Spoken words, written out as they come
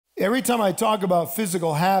every time I talk about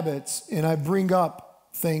physical habits and I bring up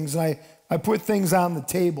things, I put things on the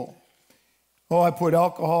table. Oh, I put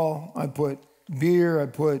alcohol, I put beer, I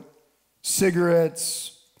put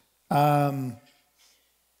cigarettes, I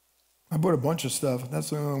put a bunch of stuff.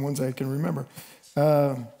 That's the only ones I can remember.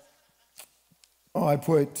 I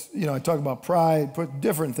put, I talk about pride, put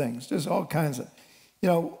different things, just all kinds of,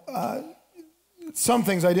 some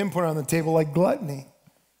things I didn't put on the table, like gluttony.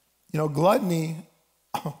 Gluttony,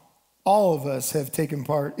 all of us have taken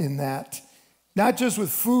part in that. Not just with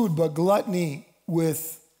food, but gluttony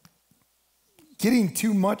with getting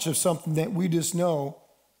too much of something that we just know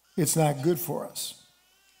it's not good for us.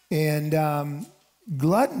 And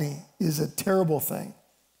gluttony is a terrible thing.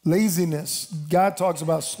 Laziness, God talks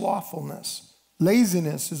about slothfulness.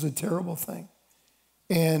 Laziness is a terrible thing.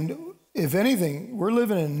 And if anything, we're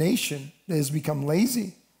living in a nation that has become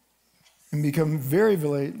lazy and become very,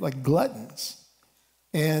 very like gluttons.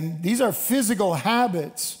 And these are physical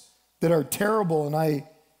habits that are terrible. And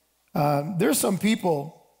there's some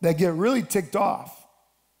people that get really ticked off.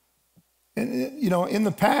 And, in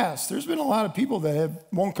the past, there's been a lot of people that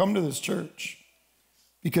won't come to this church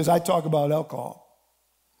because I talk about alcohol.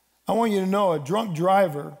 I want you to know a drunk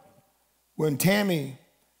driver, when Tammy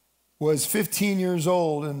was 15 years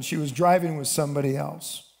old and she was driving with somebody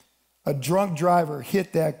else, a drunk driver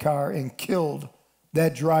hit that car and killed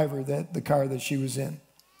that driver, the car that she was in,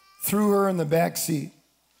 threw her in the back seat.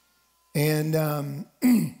 And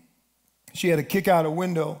she had to kick out a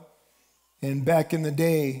window. And back in the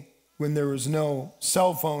day, when there was no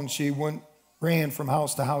cell phone, she ran from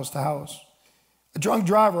house to house to house. A drunk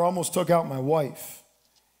driver almost took out my wife.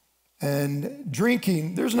 And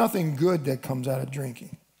drinking, there's nothing good that comes out of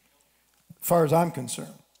drinking, as far as I'm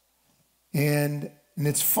concerned. And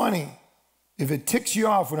it's funny, if it ticks you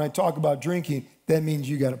off when I talk about drinking, that means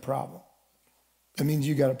you got a problem. That means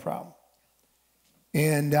you got a problem.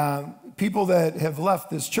 And people that have left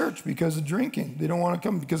this church because of drinking, they don't want to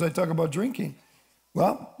come because I talk about drinking.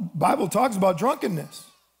 Well, the Bible talks about drunkenness.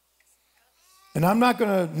 And I'm not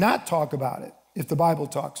going to not talk about it if the Bible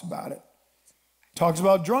talks about it. It talks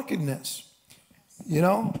about drunkenness.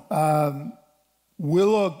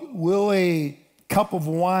 Will a cup of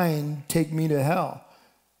wine take me to hell?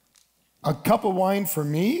 A cup of wine for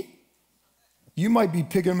me? You might be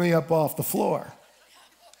picking me up off the floor.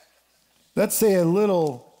 Let's say a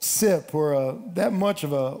little sip or that much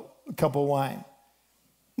of a cup of wine.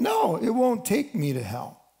 No, it won't take me to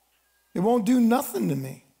hell. It won't do nothing to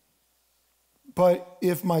me. But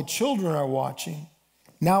if my children are watching,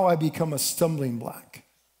 now I become a stumbling block.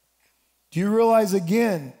 Do you realize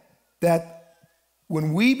again that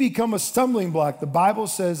when we become a stumbling block, the Bible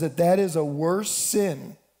says that is a worse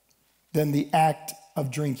sin than the act of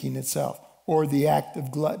drinking itself, or the act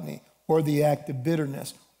of gluttony, or the act of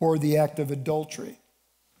bitterness, or the act of adultery.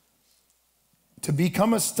 To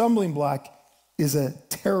become a stumbling block is a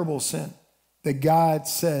terrible sin that God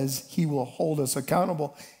says he will hold us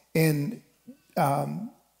accountable. And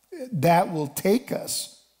that will take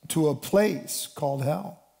us to a place called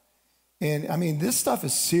hell. And this stuff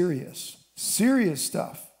is serious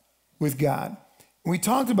stuff with God. And we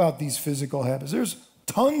talked about these physical habits. There's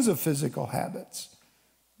tons of physical habits.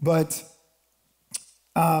 But,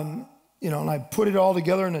 and I put it all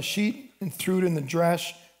together in a sheet and threw it in the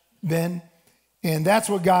trash bin. And that's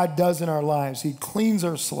what God does in our lives. He cleans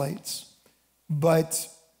our slates. But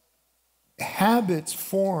habits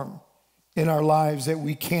form in our lives that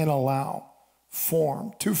we can't allow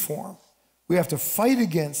to form. We have to fight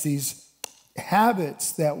against these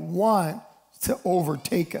habits that want to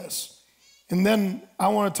overtake us. And then I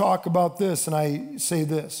want to talk about this, and I say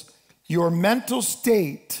this. Your mental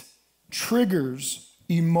state triggers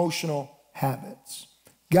emotional habits.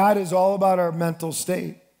 God is all about our mental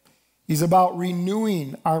state. He's about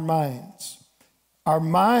renewing our minds. Our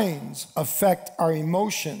minds affect our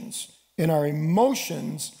emotions, and our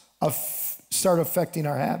emotions start affecting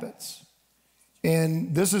our habits.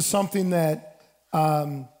 And this is something that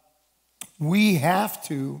we have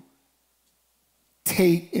to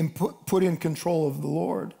take and put in control of the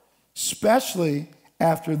Lord, especially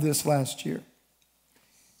after this last year.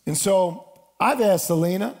 And so I've asked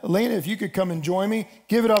Elena, if you could come and join me.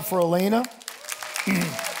 Give it up for Elena.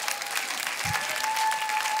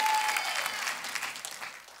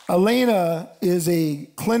 Elena is a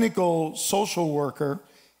clinical social worker,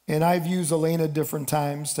 and I've used Elena different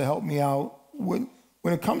times to help me out when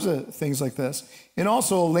it comes to things like this. And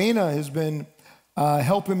also Elena has been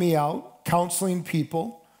helping me out, counseling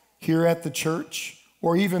people here at the church,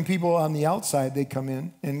 or even people on the outside. They come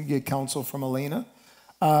in and get counsel from Elena.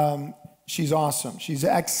 She's awesome. She's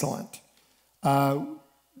excellent.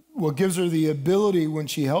 what gives her the ability when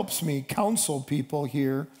she helps me counsel people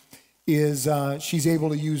here is she's able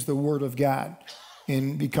to use the Word of God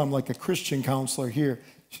and become like a Christian counselor here.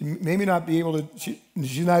 She maybe not be able to,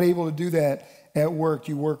 she's not able to do that at work.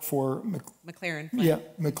 You work for McLaren Flint. Yeah,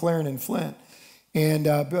 McLaren and Flint. And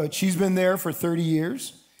but she's been there for 30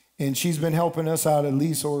 years, and she's been helping us out at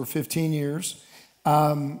least over 15 years.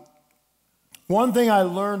 One thing I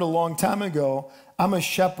learned a long time ago, I'm a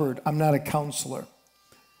shepherd, I'm not a counselor.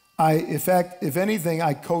 In fact, if anything,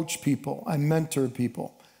 I coach people, I mentor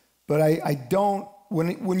people. But I don't,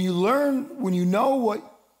 when you learn, when you know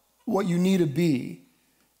what you need to be,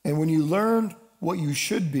 and when you learn what you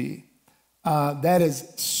should be, that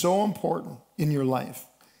is so important in your life.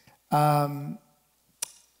 And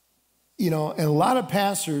a lot of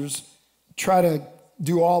pastors try to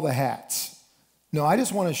do all the hats. No, I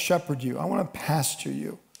just want to shepherd you. I want to pastor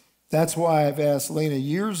you. That's why I've asked Lena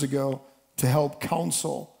years ago to help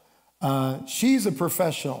counsel. She's a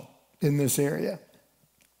professional in this area,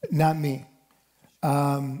 not me.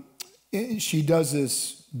 She does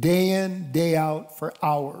this day in, day out for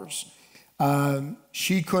hours.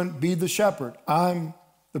 She couldn't be the shepherd. I'm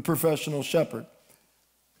the professional shepherd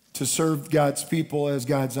to serve God's people as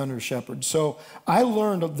God's under shepherd. So I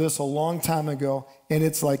learned of this a long time ago, and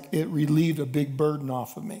it's like it relieved a big burden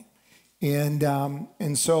off of me.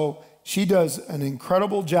 And so she does an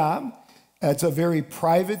incredible job. It's a very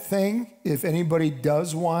private thing. If anybody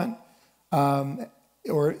does want,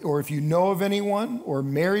 or if you know of anyone, or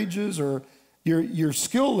marriages, or your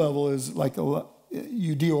skill level is like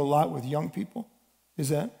you deal a lot with young people. Is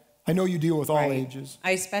that? I know you deal with all ages.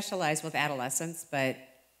 I specialize with adolescents, but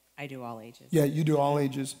I do all ages. Yeah, you do all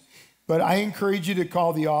ages. But I encourage you to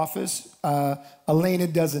call the office. Elena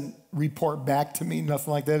doesn't report back to me,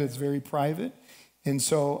 nothing like that. It's very private. And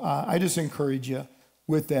so I just encourage you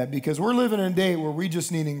with that, because we're living in a day where we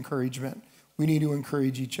just need encouragement. We need to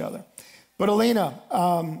encourage each other. But Elena,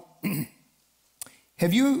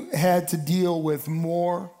 have you had to deal with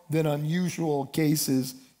more than unusual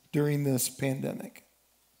cases during this pandemic?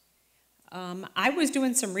 I was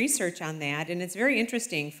doing some research on that, and it's very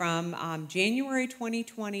interesting. From January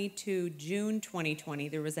 2020 to June 2020,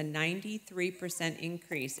 there was a 93%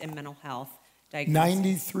 increase in mental health diagnoses.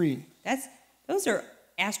 93. Those are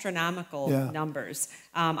astronomical numbers.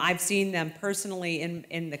 I've seen them personally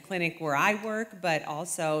in the clinic where I work, but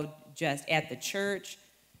also just at the church.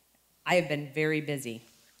 I have been very busy.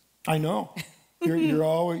 I know.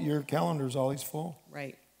 Your calendar's always full.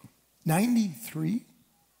 Right. 93%.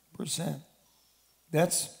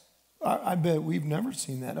 I bet we've never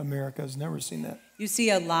seen that. America's never seen that. You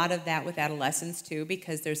see a lot of that with adolescents too,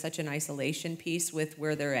 because there's such an isolation piece with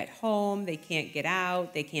where they're at home. They can't get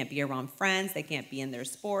out. They can't be around friends. They can't be in their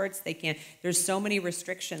sports. There's so many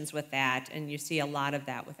restrictions with that, and you see a lot of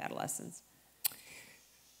that with adolescents.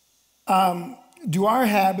 Do our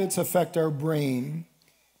habits affect our brain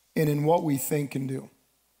and in what we think and do?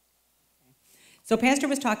 So Pastor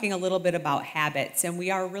was talking a little bit about habits, and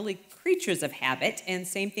we are really creatures of habit, and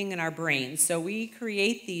same thing in our brains. So we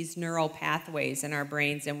create these neural pathways in our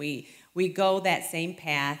brains, and we go that same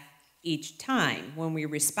path each time when we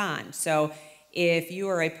respond. So if you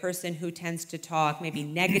are a person who tends to talk maybe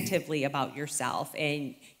negatively about yourself,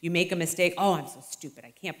 and you make a mistake, oh, I'm so stupid,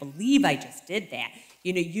 I can't believe I just did that.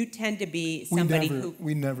 You tend to be somebody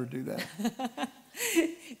we never do that.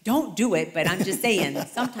 Don't do it, but I'm just saying,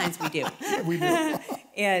 sometimes we do. We do.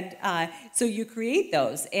 And so you create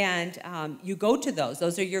those, and you go to those.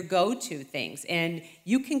 Those are your go-to things. And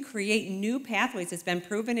you can create new pathways. It's been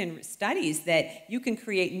proven in studies that you can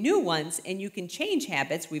create new ones, and you can change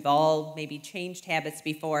habits. We've all maybe changed habits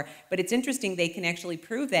before, but it's interesting, they can actually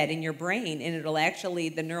prove that in your brain, and it'll actually,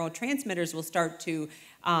 the neurotransmitters will start to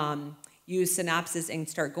use synapses and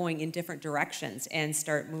start going in different directions and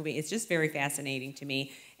start moving. It's just very fascinating to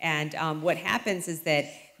me. And what happens is that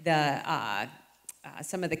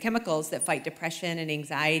some of the chemicals that fight depression and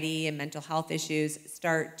anxiety and mental health issues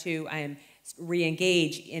start to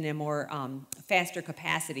re-engage in a more faster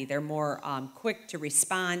capacity. They're more quick to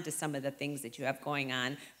respond to some of the things that you have going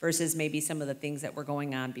on versus maybe some of the things that were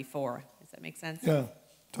going on before. Does that make sense? Yeah,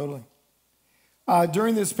 totally.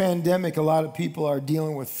 During this pandemic, a lot of people are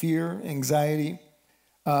dealing with fear, anxiety,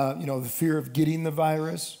 the fear of getting the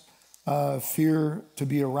virus, fear to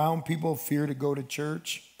be around people, fear to go to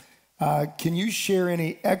church. Can you share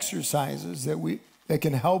any exercises that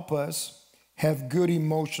can help us have good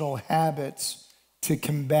emotional habits to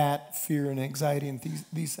combat fear and anxiety and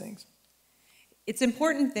these things? It's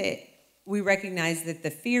important that we recognize that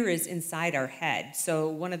the fear is inside our head. So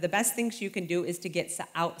one of the best things you can do is to get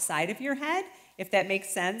outside of your head, if that makes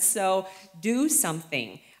sense. So do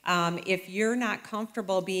something. If you're not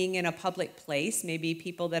comfortable being in a public place, maybe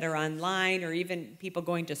people that are online or even people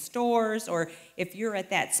going to stores, or if you're at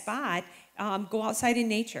that spot, go outside in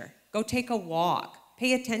nature. Go take a walk.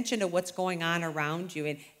 Pay attention to what's going on around you.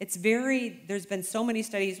 And there's been so many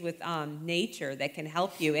studies with nature that can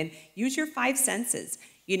help you. And use your five senses.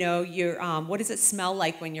 You know, what does it smell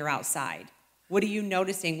like when you're outside? What are you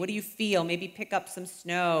noticing? What do you feel? Maybe pick up some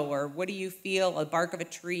snow, or what do you feel? A bark of a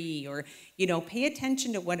tree, or, you know, pay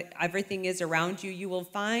attention to what everything is around you. You will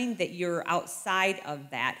find that you're outside of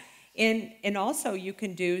that. And also you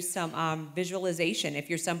can do some visualization. If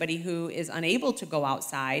you're somebody who is unable to go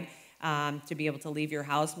outside, to be able to leave your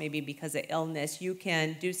house, maybe because of illness, you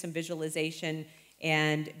can do some visualization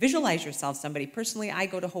and visualize yourself somebody. Personally, I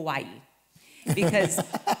go to Hawaii because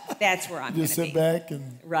that's where I'm going to be. Just sit back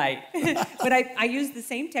and... Right. But I use the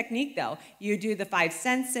same technique, though. You do the five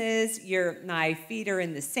senses. My feet are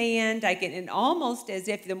in the sand. And almost as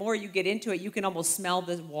if the more you get into it, you can almost smell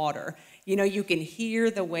the water. You know, you can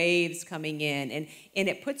hear the waves coming in, and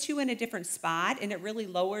it puts you in a different spot, and it really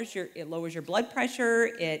lowers your blood pressure.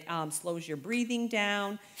 It slows your breathing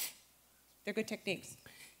down. They're good techniques.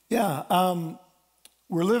 Yeah,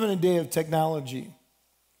 we're living a day of technology.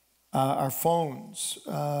 Our phones.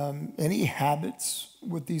 Any habits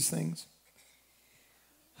with these things?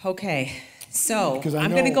 Okay, so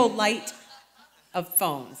I'm going to go light of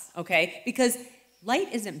phones. Okay, because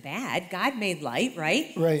light isn't bad. God made light,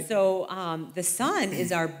 right? Right. So the sun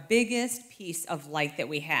is our biggest piece of light that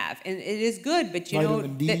we have. And it is good, but you know...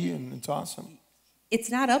 Vitamin D, and it's awesome. It's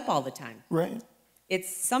not up all the time. Right.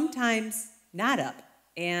 It's sometimes not up.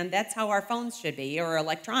 And that's how our phones should be, or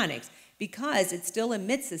electronics, because it still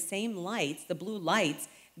emits the same lights, the blue lights,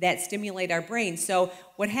 that stimulate our brain. So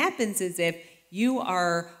what happens is if you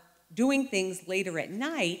are doing things later at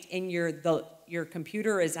night and your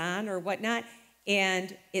computer is on or whatnot,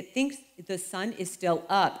 and it thinks the sun is still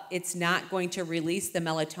up, it's not going to release the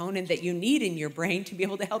melatonin that you need in your brain to be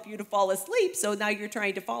able to help you to fall asleep. So now you're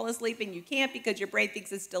trying to fall asleep and you can't because your brain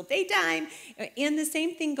thinks it's still daytime. And the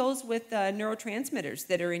same thing goes with neurotransmitters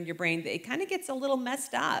that are in your brain. It kind of gets a little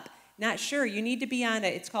messed up. Not sure. You need to be on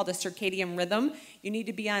it's called a circadian rhythm. You need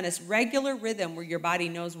to be on a regular rhythm where your body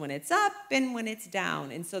knows when it's up and when it's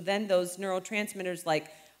down. And so then those neurotransmitters like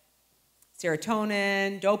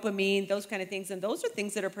serotonin, dopamine, those kind of things. And those are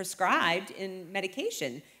things that are prescribed in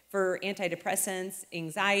medication for antidepressants,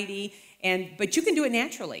 anxiety, but you can do it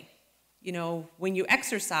naturally. You know, when you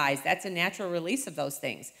exercise, that's a natural release of those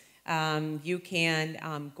things. You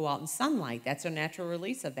can go out in sunlight. That's a natural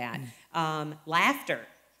release of that. Laughter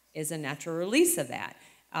is a natural release of that.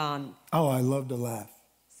 I love to laugh.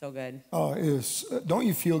 So good. Oh, it is. Don't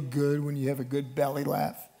you feel good when you have a good belly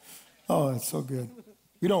laugh? Oh, it's so good.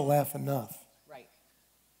 We don't laugh enough. Right.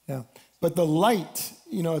 Yeah. But the light,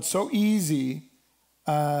 you know, it's so easy.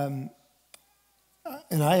 And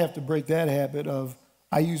I have to break that habit of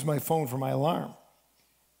I use my phone for my alarm.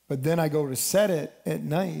 But then I go to set it at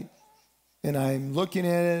night, and I'm looking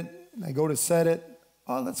at it, and I go to set it.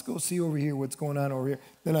 Oh, let's go see over here what's going on over here.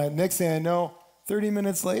 Then next thing I know, 30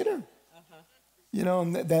 minutes later, you know,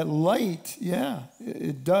 and that light, yeah,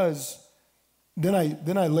 it does. Then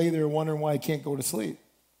I lay there wondering why I can't go to sleep.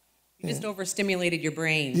 You just overstimulated your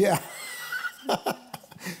brain. Yeah.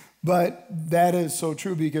 But that is so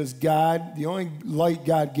true because God, the only light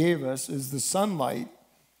God gave us is the sunlight.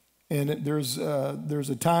 And there's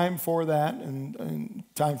a time for that and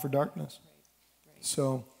time for darkness. Right.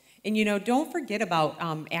 So. And, you know, don't forget about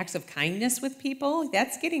acts of kindness with people.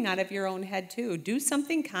 That's getting out of your own head, too. Do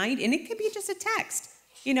something kind, and it could be just a text.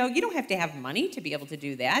 You know, you don't have to have money to be able to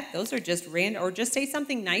do that. Those are just random, or just say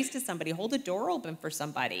something nice to somebody. Hold a door open for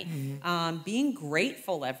somebody. Mm-hmm. Being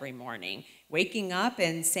grateful every morning. Waking up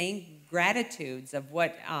and saying gratitudes of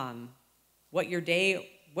what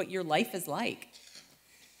your life is like.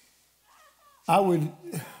 I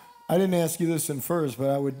didn't ask you this in first,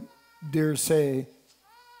 but I would dare say,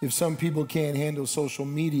 if some people can't handle social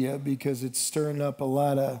media because it's stirring up a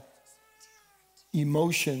lot of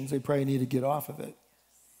emotions, they probably need to get off of it.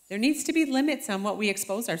 There needs to be limits on what we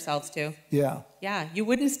expose ourselves to. Yeah. Yeah, you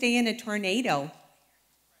wouldn't stay in a tornado,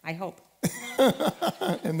 I hope.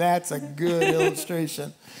 And that's a good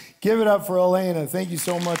illustration. Give it up for Elena. Thank you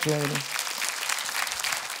so much, Elena.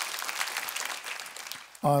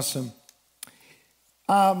 Awesome.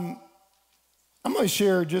 I'm going to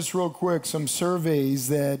share just real quick some surveys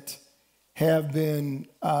that have been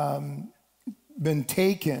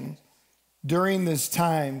taken during this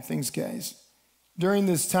time. Thanks, guys. During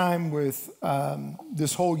this time with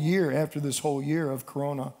this whole year, after this whole year of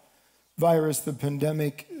coronavirus, the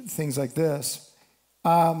pandemic, things like this.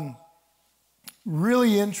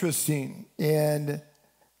 really interesting. And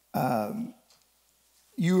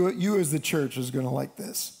you as the church is going to like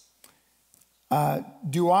this. Health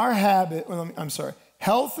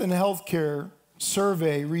and Healthcare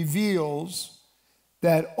survey reveals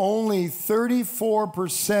that only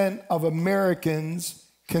 34% of Americans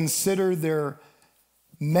consider their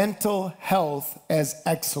mental health as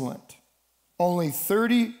excellent. Only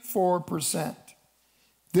 34%.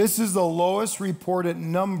 This is the lowest reported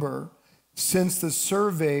number since the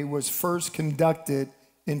survey was first conducted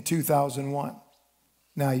in 2001.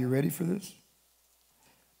 Now, you ready for this?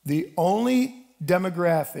 The only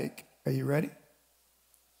demographic, are you ready?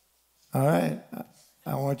 All right,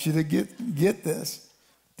 I want you to get this.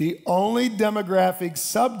 The only demographic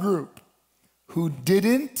subgroup who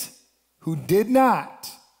did not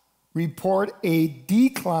report a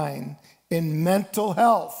decline in mental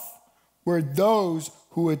health were those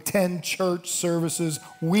who attend church services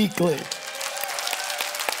weekly.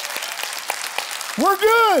 We're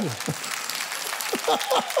good.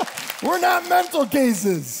 We're not mental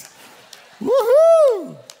cases.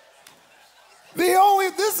 Woohoo!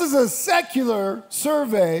 This is a secular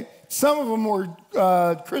survey. Some of them were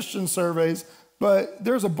Christian surveys, but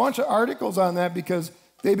there's a bunch of articles on that because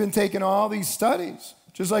they've been taking all these studies.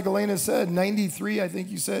 Just like Elena said, 93, I think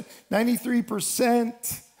you said,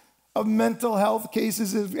 93% of mental health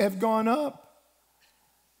cases have gone up.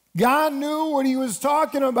 God knew what he was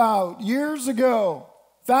talking about years ago,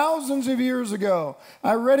 thousands of years ago.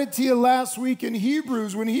 I read it to you last week in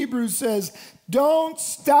Hebrews when Hebrews says, don't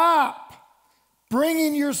stop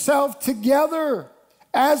bringing yourself together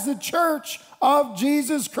as the church of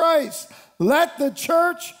Jesus Christ. Let the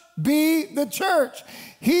church be the church.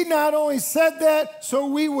 He not only said that so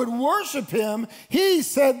we would worship him, he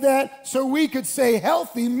said that so we could stay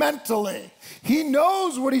healthy mentally. He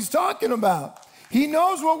knows what he's talking about. He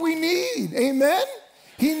knows what we need. Amen?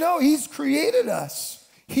 He's created us.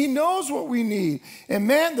 He knows what we need. And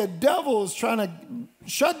man, the devil is trying to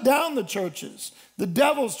shut down the churches. The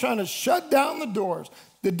devil's trying to shut down the doors.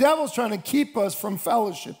 The devil's trying to keep us from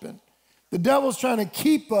fellowshipping. The devil's trying to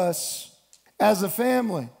keep us as a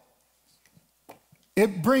family.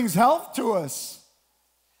 It brings health to us.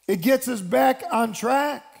 It gets us back on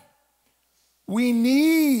track. We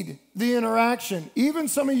need the interaction. Even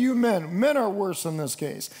some of you men are worse in this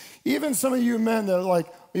case. Even some of you men that are like,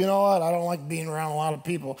 you know what, I don't like being around a lot of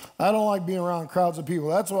people. I don't like being around crowds of people.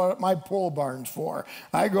 That's what my pole barn's for.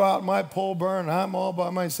 I go out in my pole barn, and I'm all by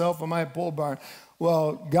myself in my pole barn.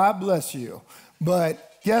 Well, God bless you.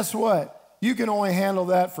 But guess what? You can only handle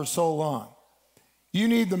that for so long. You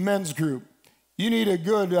need the men's group. You need a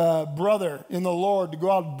good brother in the Lord to go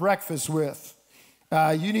out to breakfast with.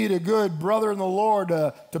 You need a good brother in the Lord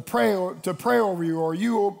to pray over you, or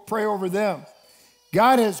you pray over them.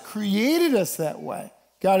 God has created us that way.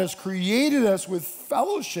 God has created us with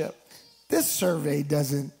fellowship. This survey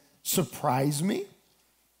doesn't surprise me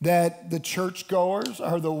that the churchgoers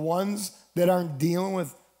are the ones that aren't dealing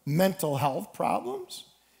with mental health problems.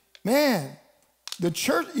 Man, the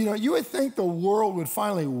church, you would think the world would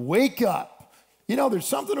finally wake up. There's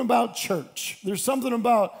something about church. There's something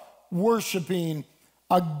about worshiping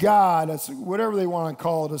a God, whatever they want to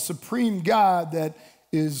call it, a supreme God that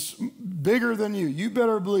is bigger than you. You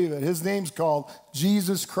better believe it. His name's called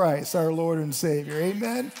Jesus Christ, our Lord and Savior.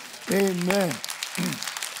 Amen? Amen.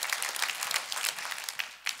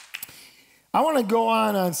 I want to go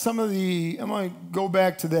on some of I'm going to go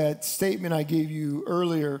back to that statement I gave you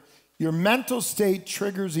earlier. Your mental state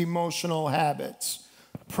triggers emotional habits.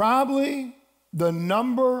 Probably the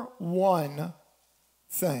number one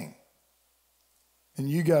thing.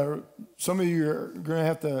 And some of you are going to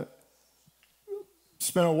have to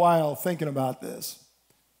spend a while thinking about this.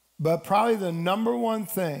 But probably the number one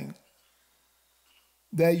thing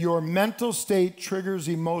that your mental state triggers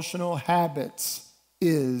emotional habits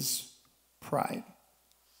is pride.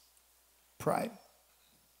 Pride.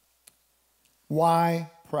 Why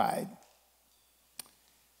pride?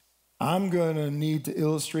 I'm going to need to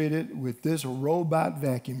illustrate it with this robot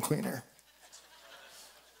vacuum cleaner.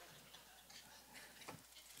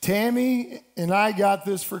 Tammy and I got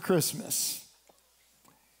this for Christmas.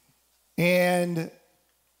 And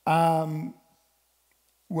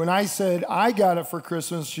when I said I got it for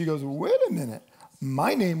Christmas, she goes, wait a minute.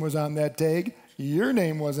 My name was on that tag. Your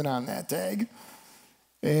name wasn't on that tag.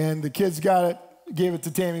 And the kids gave it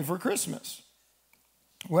to Tammy for Christmas.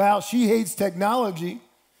 Well, she hates technology,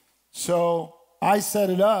 so I set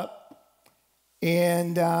it up.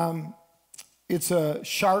 And it's a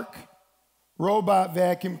Shark robot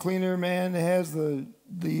vacuum cleaner, man. It has the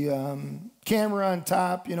camera on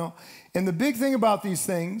top, And the big thing about these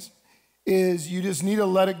things is you just need to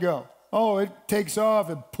let it go. Oh, it takes off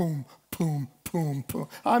and boom, boom, boom, boom.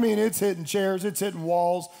 I mean, it's hitting chairs, it's hitting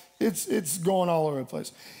walls, it's going all over the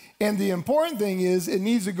place. And the important thing is it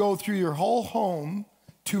needs to go through your whole home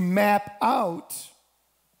to map out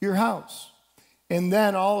your house. And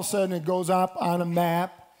then all of a sudden it goes up on a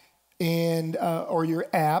map and or your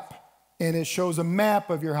app, and it shows a map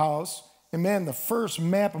of your house. And man, the first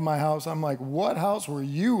map of my house, I'm like, what house were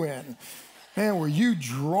you in? Man, were you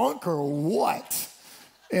drunk or what?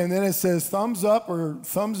 And then it says thumbs up or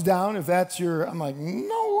thumbs down if that's your, I'm like,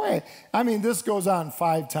 no way. I mean, this goes on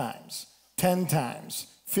 5 times, 10 times,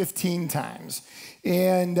 15 times.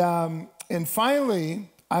 And finally,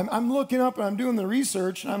 I'm looking up and I'm doing the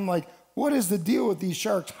research, and I'm like, what is the deal with these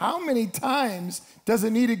sharks? How many times does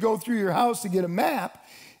it need to go through your house to get a map?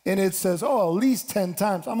 And it says, oh, at least 10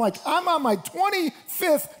 times. I'm like, I'm on my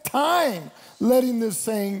 25th time letting this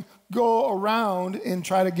thing go around and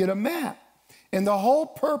try to get a map. And the whole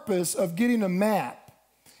purpose of getting a map,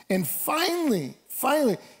 and finally,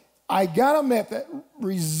 I got a map that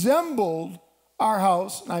resembled our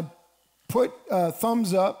house, and I put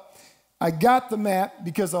thumbs up. I got the map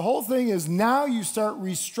because the whole thing is now you start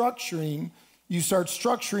structuring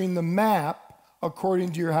the map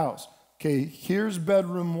according to your house. Okay, here's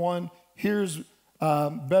bedroom 1, here's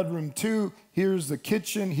bedroom 2, here's the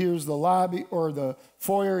kitchen, here's the lobby or the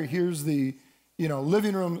foyer, here's the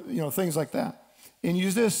living room, things like that. And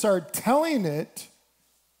you just start telling it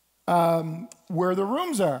where the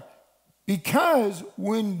rooms are. Because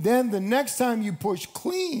then the next time you push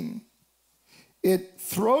clean, it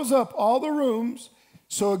throws up all the rooms,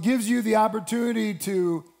 so it gives you the opportunity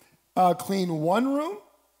to clean 1 room,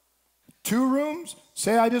 2 rooms.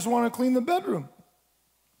 Say, I just want to clean the bedroom.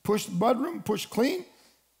 Push the bedroom, push clean.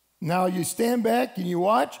 Now you stand back and you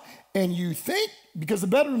watch, and you think, because the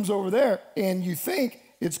bedroom's over there, and you think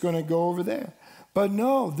it's going to go over there. But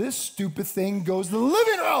no, this stupid thing goes to the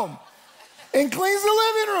living room and cleans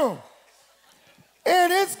the living room.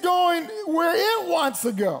 And it's going where it wants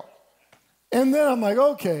to go. And then I'm like,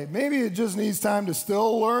 okay, maybe it just needs time to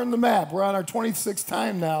still learn the map. We're on our 26th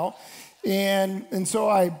time now. And so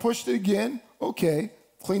I pushed it again. Okay,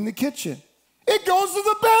 clean the kitchen. It goes to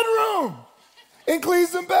the bedroom and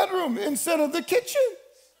cleans the bedroom instead of the kitchen.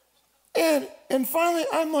 And finally,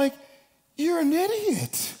 I'm like, you're an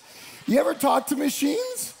idiot. You ever talk to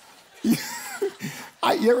machines? You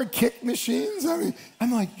ever kick machines? I mean,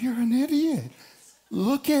 I'm like, you're an idiot.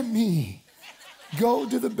 Look at me. Go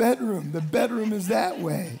to the bedroom. The bedroom is that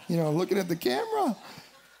way. Looking at the camera.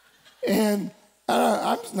 And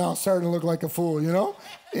I'm now starting to look like a fool,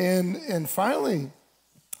 And finally,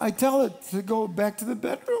 I tell it to go back to the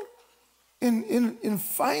bedroom. And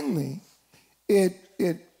finally, it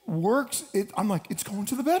works. I'm like, it's going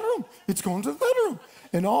to the bedroom. It's going to the bedroom.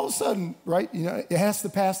 And all of a sudden, right, it has to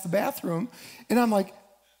pass the bathroom. And I'm like,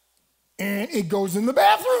 it goes in the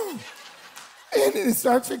bathroom. And it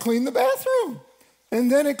starts to clean the bathroom. And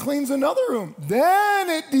then it cleans another room. Then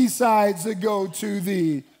it decides to go to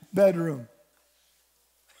the bedroom.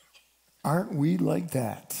 Aren't we like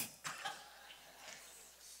that?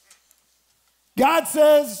 God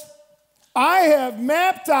says, I have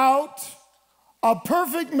mapped out a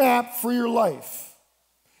perfect map for your life.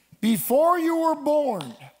 Before you were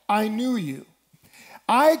born, I knew you.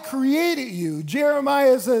 I created you.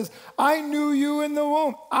 Jeremiah says, I knew you in the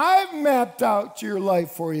womb. I've mapped out your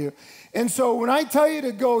life for you. And so when I tell you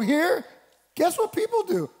to go here, guess what people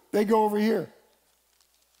do? They go over here.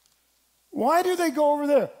 Why do they go over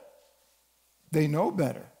there? They know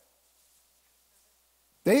better.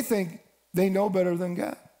 They think they know better than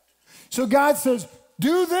God. So God says,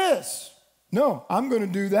 do this. No, I'm going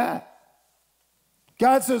to do that.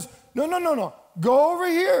 God says, no. Go over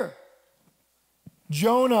here.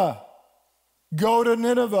 Jonah, go to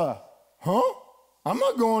Nineveh. Huh? I'm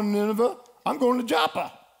not going to Nineveh. I'm going to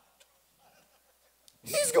Joppa.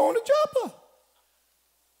 He's going to Joppa.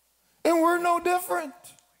 And we're no different.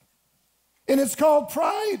 And it's called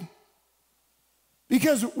pride.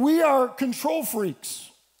 Because we are control freaks.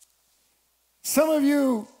 Some of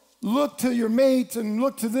you look to your mates and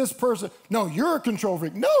look to this person. No, you're a control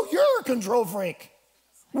freak. No, you're a control freak.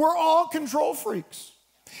 We're all control freaks.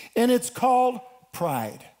 And it's called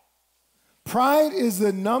pride. Pride is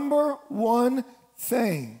the number one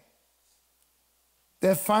thing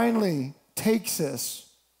that finally takes us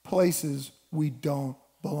places we don't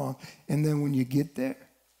belong. And then when you get there,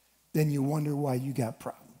 then you wonder why you got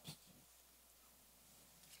problems.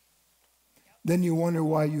 Then you wonder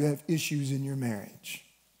why you have issues in your marriage.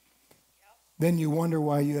 Then you wonder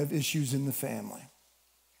why you have issues in the family.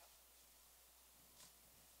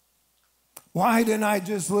 Why didn't I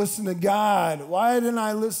just listen to God? Why didn't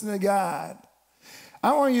I listen to God?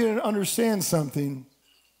 I want you to understand something.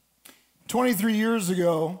 23 years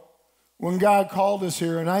ago, when God called us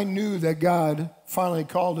here, and I knew that God finally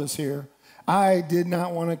called us here, I did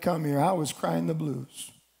not want to come here. I was crying the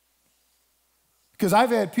blues. Because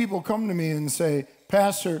I've had people come to me and say,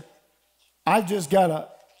 Pastor, I've just got an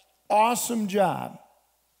awesome job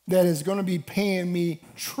that is going to be paying me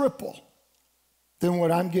triple than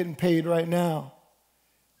what I'm getting paid right now.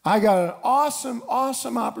 I got an awesome,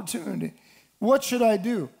 awesome opportunity. What should I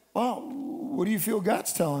do? Well, what do you feel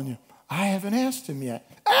God's telling you? I haven't asked him yet.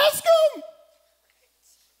 Ask him!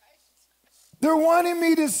 They're wanting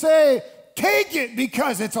me to say, take it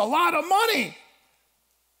because it's a lot of money.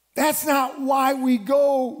 That's not why we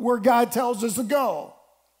go where God tells us to go,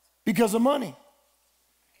 because of money.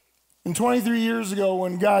 And 23 years ago,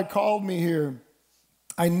 when God called me here,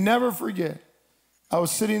 I never forget, I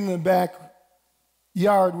was sitting in the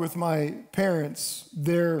backyard with my parents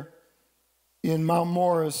there in Mount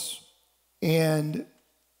Morris, and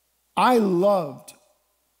I loved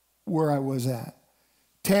where I was at.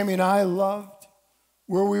 Tammy and I loved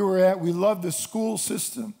where we were at. We loved the school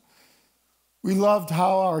system. We loved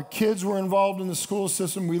how our kids were involved in the school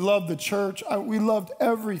system. We loved the church. We loved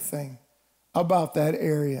everything about that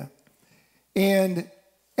area. And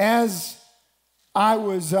as I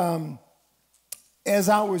was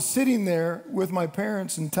sitting there with my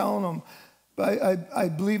parents and telling them, I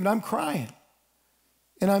believe, and I'm crying.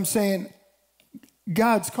 And I'm saying,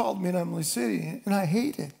 God's called me to Emily City, and I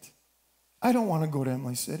hate it. I don't want to go to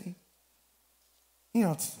Emily City. You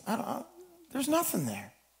know, there's nothing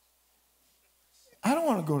there. I don't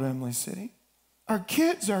want to go to Emily City. Our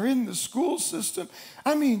kids are in the school system.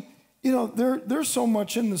 I mean, you know, there's so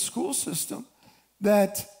much in the school system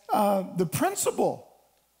that the principal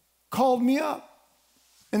called me up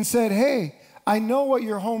and said, hey, I know what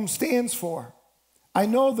your home stands for. I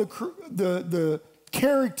know the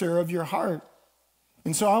character of your heart.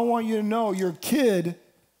 And so I want you to know your kid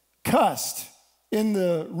cussed in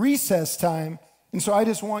the recess time, and so I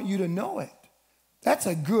just want you to know it. That's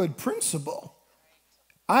a good principle.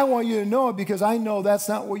 I want you to know it because I know that's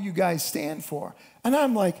not what you guys stand for. And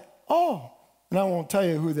I'm like, oh, and I won't tell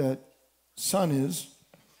you who that son is.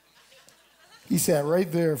 He sat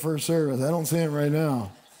right there first service. I don't see him right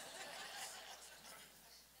now.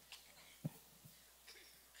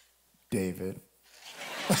 David.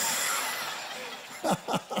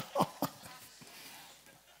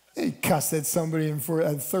 He cussed at somebody in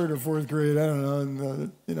third or fourth grade. I don't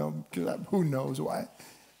know. And, who knows why.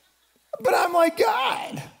 But I'm like,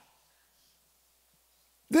 God,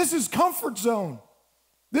 this is comfort zone.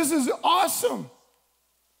 This is awesome.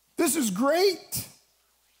 This is great.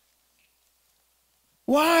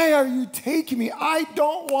 Why are you taking me? I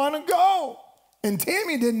don't want to go. And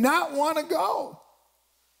Tammy did not want to go.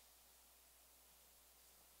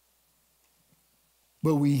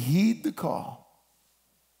 But we heed the call.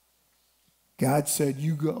 God said,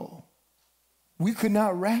 you go. We could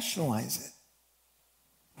not rationalize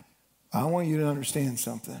it. I want you to understand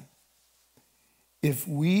something. If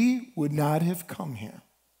we would not have come here,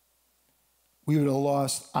 we would have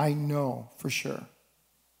lost, I know for sure,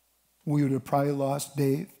 we would have probably lost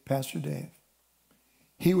Dave, Pastor Dave.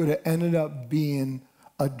 He would have ended up being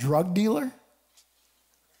a drug dealer.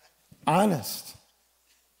 Honest.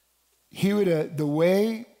 He would have, the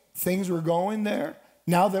way things were going there,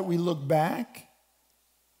 now that we look back,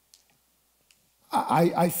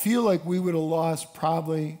 I feel like we would have lost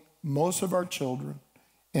probably most of our children,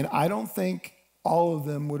 and I don't think all of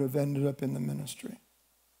them would have ended up in the ministry.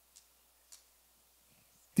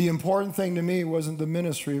 The important thing to me wasn't the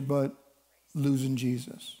ministry, but losing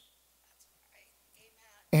Jesus.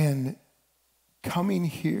 And coming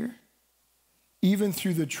here, even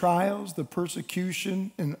through the trials, the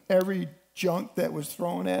persecution, and every junk that was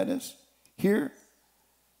thrown at us, here,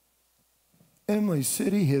 Emily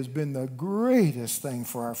City has been the greatest thing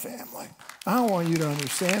for our family. I want you to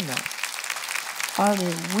understand that. I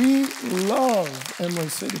mean, we love Emily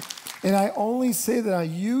City. And I only say that I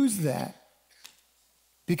use that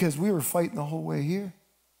because we were fighting the whole way here.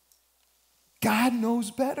 God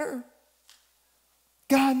knows better.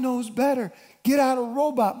 God knows better. Get out of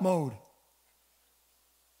robot mode.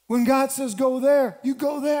 When God says go there, you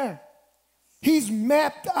go there. He's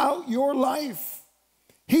mapped out your life.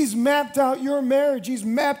 He's mapped out your marriage. He's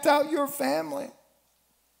mapped out your family.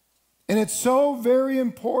 And it's so very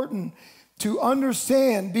important to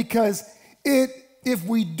understand because if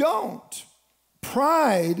we don't,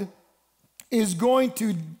 pride is going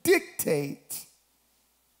to dictate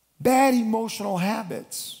bad emotional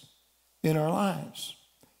habits in our lives.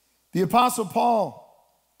 The Apostle Paul,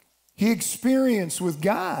 he experienced with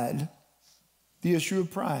God the issue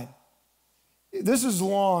of pride. This is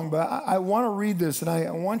long, but I want to read this, and I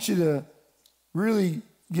want you to really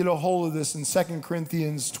get a hold of this in 2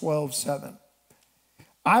 Corinthians 12:7.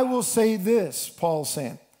 I will say this, Paul's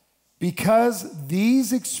saying, because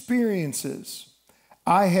these experiences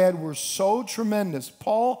I had were so tremendous.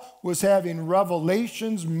 Paul was having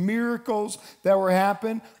revelations, miracles that were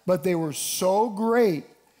happening, but they were so great.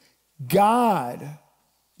 God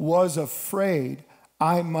was afraid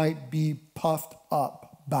I might be puffed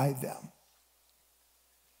up by them.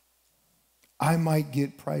 I might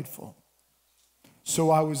get prideful. So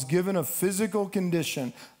I was given a physical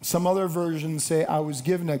condition. Some other versions say I was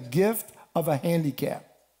given a gift of a handicap.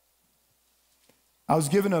 I was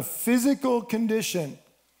given a physical condition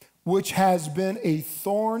which has been a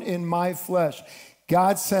thorn in my flesh.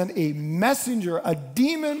 God sent a messenger, a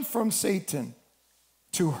demon from Satan,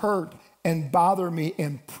 to hurt and bother me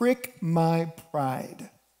and prick my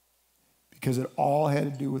pride, because it all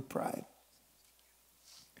had to do with pride.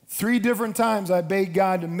 3 different times I begged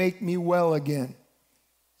God to make me well again,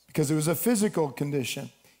 because it was a physical condition.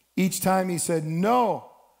 Each time he said,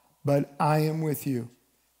 no, but I am with you.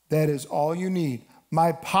 That is all you need.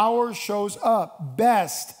 My power shows up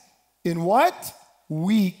best in what?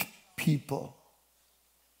 Weak people.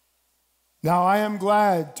 Now I am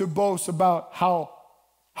glad to boast about how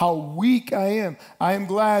weak I am. I am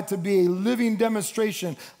glad to be a living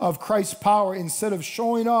demonstration of Christ's power instead of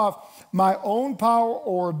showing off my own power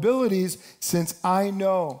or abilities, since I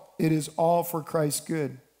know it is all for Christ's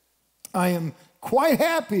good. I am quite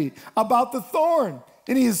happy about the thorn.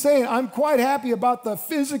 And he is saying, I'm quite happy about the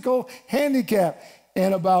physical handicap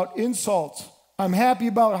and about insults. I'm happy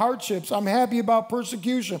about hardships. I'm happy about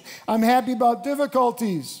persecution. I'm happy about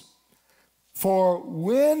difficulties. For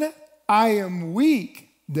when I am weak,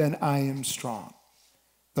 then I am strong.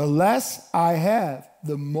 The less I have,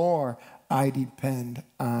 the more I depend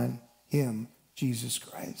on him, Jesus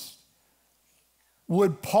Christ.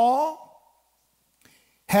 Would Paul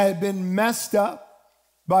have been messed up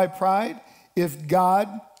by pride if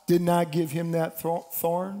God did not give him that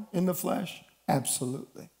thorn in the flesh?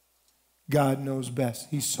 Absolutely. God knows best.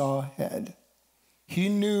 He saw ahead. He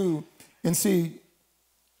knew. And see,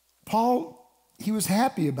 Paul, he was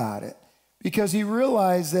happy about it because he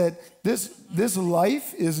realized that this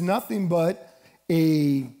life is nothing but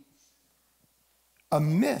a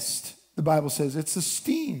mist. The Bible says it's a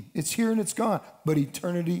steam. It's here and it's gone. But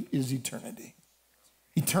eternity is eternity.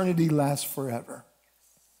 Eternity lasts forever.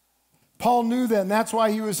 Paul knew that, and that's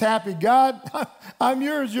why he was happy. God, I'm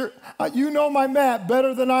yours. You know my map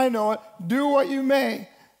better than I know it. Do what you may.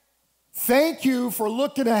 Thank you for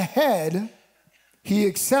looking ahead. He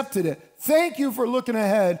accepted it. Thank you for looking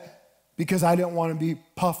ahead, because I didn't want to be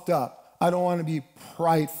puffed up. I don't want to be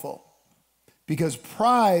prideful. Because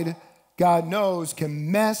pride, God knows,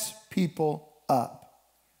 can mess people up.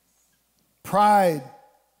 Pride,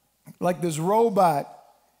 like this robot,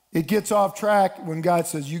 it gets off track when God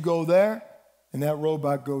says, you go there, and that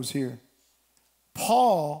robot goes here.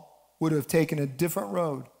 Paul would have taken a different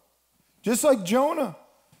road. Just like Jonah.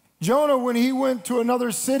 Jonah, when he went to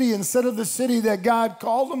another city instead of the city that God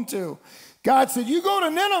called him to, God said, you go to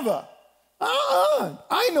Nineveh.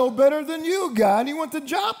 I know better than you, God. He went to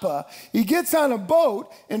Joppa. He gets on a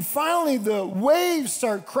boat, and finally the waves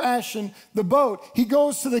start crashing the boat. He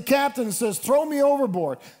goes to the captain and says, throw me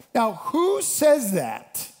overboard. Now, who says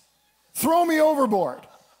that? Throw me overboard.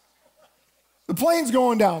 The plane's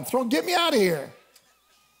going down. Get me out of here.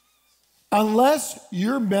 Unless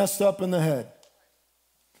you're messed up in the head.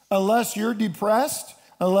 Unless you're depressed.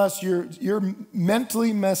 Unless you're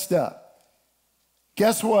mentally messed up.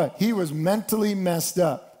 Guess what? He was mentally messed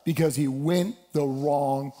up because he went the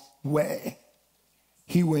wrong way.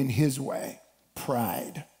 He went his way.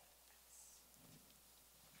 Pride.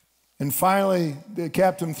 And finally, the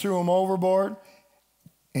captain threw him overboard.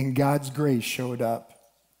 And God's grace showed up,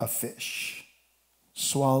 a fish,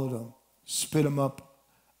 swallowed him, spit him up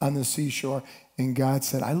on the seashore. And God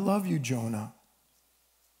said, I love you, Jonah.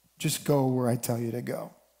 Just go where I tell you to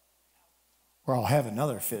go, or I'll have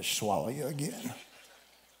another fish swallow you again.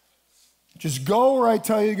 Just go where I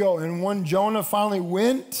tell you to go. And when Jonah finally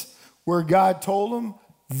went where God told him,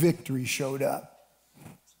 victory showed up.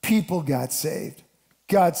 People got saved.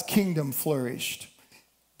 God's kingdom flourished.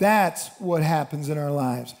 That's what happens in our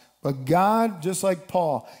lives. But God, just like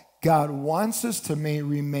Paul, God wants us to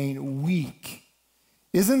remain weak.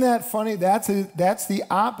 Isn't that funny? That's the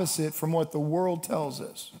opposite from what the world tells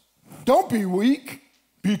us. Don't be weak.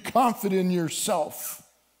 Be confident in yourself.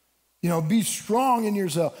 Be strong in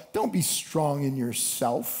yourself. Don't be strong in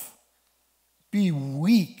yourself. be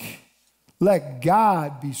weak. Let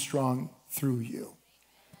God be strong through you.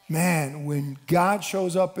 Man, when God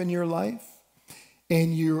shows up in your life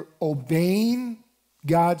and you're obeying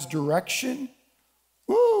God's direction,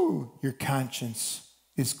 woo, your conscience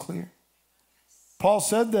is clear. Paul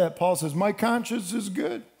said that. Paul says, my conscience is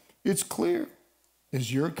good. It's clear.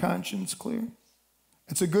 Is your conscience clear?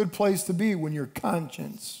 It's a good place to be when your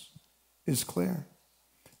conscience is clear.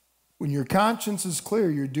 When your conscience is clear,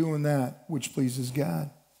 you're doing that which pleases God.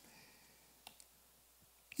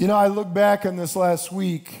 You know, I look back on this last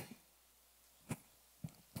week.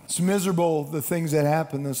 It's miserable, the things that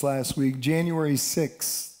happened this last week. January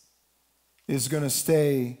 6th is going to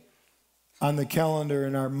stay on the calendar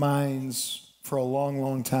in our minds for a long,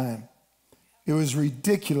 long time. It was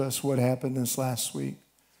ridiculous what happened this last week.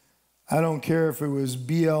 I don't care if it was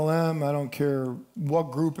BLM. I don't care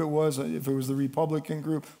what group it was, if it was the Republican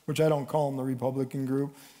group, which I don't call them the Republican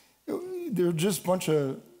group. They're just a bunch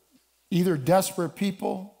of either desperate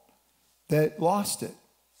people that lost it,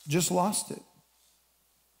 just lost it.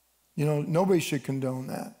 You know, nobody should condone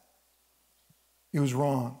that. It was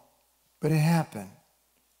wrong, but it happened,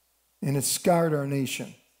 and it scarred our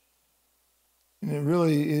nation. And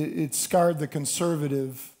it scarred the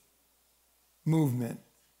conservative movement.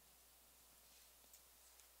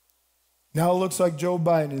 Now it looks like Joe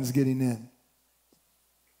Biden is getting in.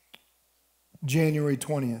 January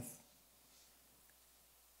 20th.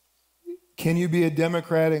 Can you be a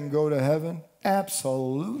Democrat and go to heaven?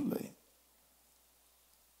 Absolutely.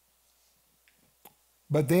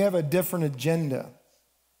 But they have a different agenda.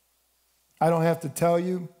 I don't have to tell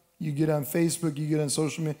you. You get on Facebook, you get on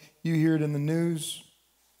social media, you hear it in the news.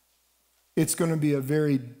 It's going to be a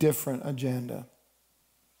very different agenda.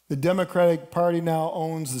 The Democratic Party now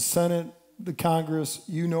owns the Senate, the Congress.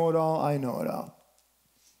 You know it all, I know it all.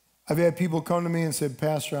 I've had people come to me and say,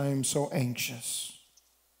 Pastor, I am so anxious.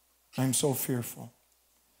 I'm so fearful.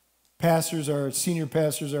 Senior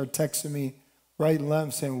pastors are texting me right and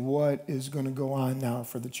left saying, what is going to go on now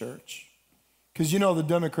for the church? Because you know the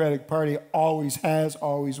Democratic Party always has,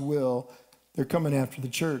 always will. They're coming after the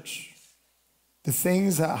church. The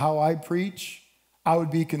things that how I preach, I would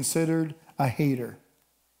be considered a hater.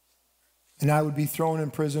 And I would be thrown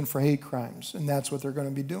in prison for hate crimes. And that's what they're going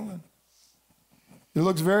to be doing. It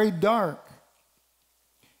looks very dark.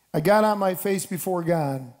 I got on my face before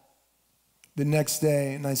God the next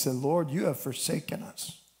day and I said, Lord, you have forsaken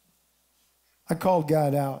us. I called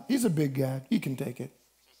God out. He's a big God. He can take it.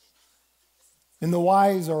 And the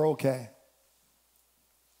whys are okay.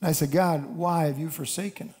 And I said, God, why have you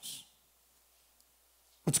forsaken us?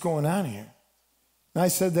 What's going on here? And I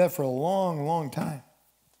said that for a long, long time.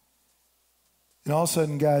 And all of a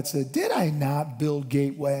sudden God said, did I not build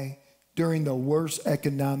Gateway during the worst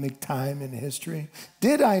economic time in history?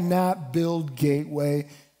 Did I not build Gateway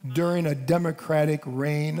during a Democratic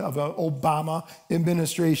reign of an Obama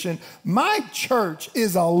administration? My church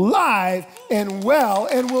is alive and well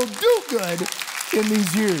and will do good in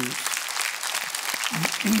these years.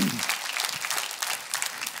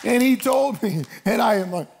 And he told me, and I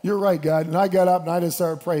am like, you're right, God. And I got up and I just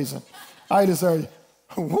started praising. I just started,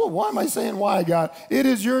 why am I saying why, God? It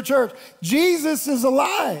is your church. Jesus is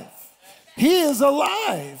alive. He is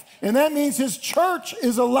alive. And that means his church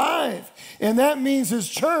is alive. And that means his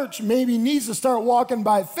church maybe needs to start walking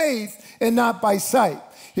by faith and not by sight.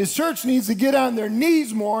 His church needs to get on their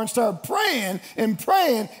knees more and start praying and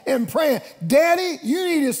praying and praying. Daddy, you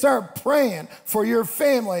need to start praying for your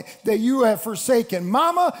family that you have forsaken.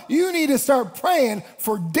 Mama, you need to start praying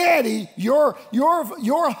for Daddy, your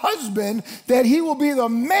husband, that he will be the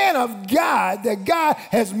man of God that God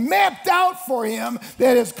has mapped out for him,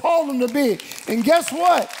 that has called him to be. And guess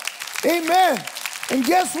what? Amen. And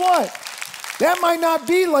guess what? That might not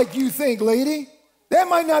be like you think, lady. That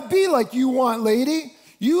might not be like you want, lady.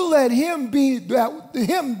 You let him be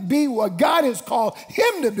what God has called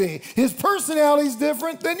him to be. His personality is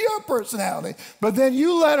different than your personality. But then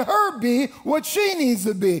you let her be what she needs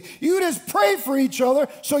to be. You just pray for each other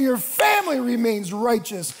so your family remains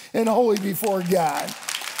righteous and holy before God.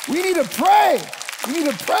 We need to pray. We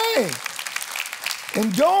need to pray.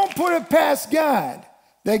 And don't put it past God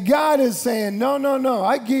that God is saying, no,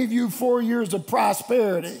 I gave you 4 years of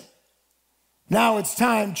prosperity. Now it's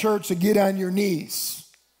time, church, to get on your knees.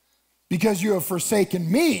 Because you have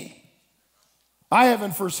forsaken me. I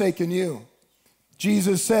haven't forsaken you.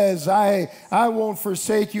 Jesus says, I won't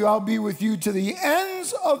forsake you. I'll be with you to the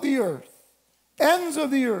ends of the earth. Ends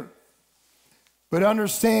of the earth. But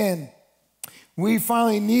understand, we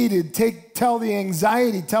finally needed, tell the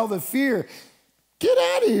anxiety, tell the fear, get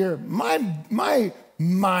out of here. My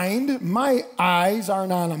mind, my eyes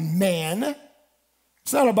aren't on a man.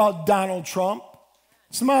 It's not about Donald Trump.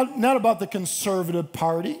 It's not about the conservative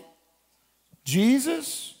party.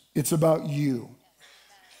 Jesus, it's about you.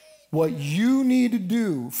 What you need to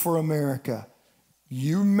do for America.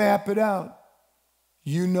 You map it out.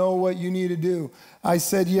 You know what you need to do. I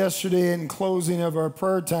said yesterday in closing of our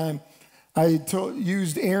prayer time, I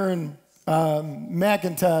used Aaron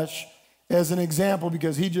McIntosh as an example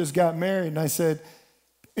because he just got married. And I said,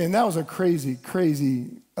 and that was a crazy,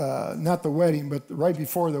 not the wedding, but right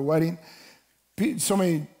before the wedding. So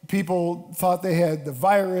many people thought they had the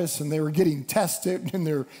virus and they were getting tested in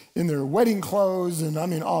their wedding clothes. And I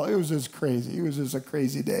mean, it was just crazy. It was just a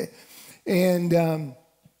crazy day. And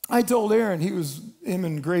I told Aaron, him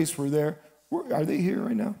and Grace were there. Are they here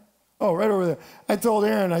right now? Oh, right over there. I told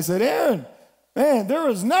Aaron, I said, Aaron, man, there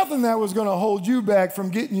was nothing that was going to hold you back from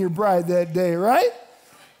getting your bride that day, right?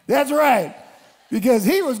 That's right. Because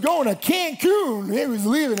he was going to Cancun. He was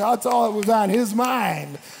leaving. That's all that was on his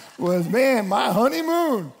mind was, man, my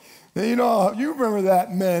honeymoon. You know, you remember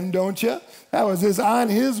that, men, don't you? That was just on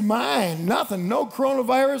his mind. Nothing, no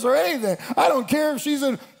coronavirus or anything. I don't care if she's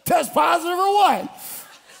a test positive or what.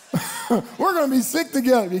 We're going to be sick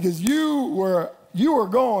together because you were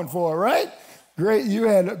going for it, right? Great, you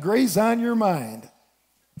had grace on your mind.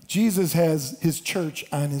 Jesus has his church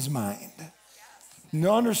on his mind.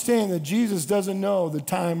 Now understand that Jesus doesn't know the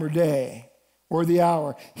time or day or the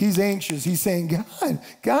hour. He's anxious. He's saying,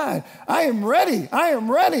 God, I am ready. I am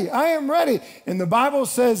ready. I am ready. And the Bible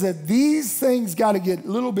says that these things got to get a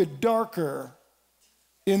little bit darker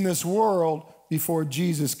in this world before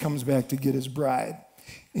Jesus comes back to get his bride.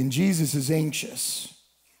 And Jesus is anxious.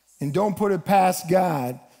 And don't put it past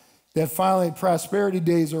God that finally prosperity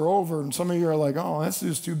days are over and some of you are like, oh, that's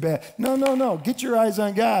just too bad. No. Get your eyes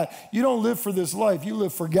on God. You don't live for this life. You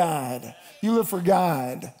live for God. You live for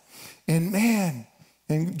God. And man,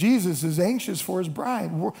 and Jesus is anxious for his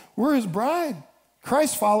bride. We're his bride.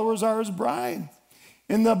 Christ's followers are his bride.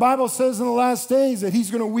 And the Bible says in the last days that he's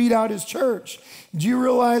going to weed out his church. Do you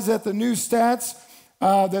realize that the new stats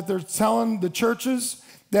that they're telling the churches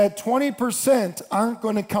that 20% aren't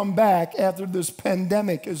going to come back after this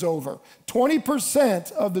pandemic is over?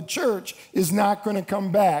 20% of the church is not going to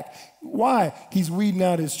come back. Why? He's weeding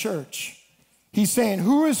out his church. He's saying,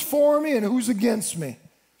 who is for me and who's against me?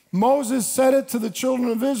 Moses said it to the children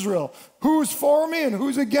of Israel. Who's for me and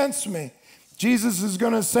who's against me? Jesus is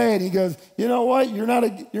going to say it. He goes, you know what? You're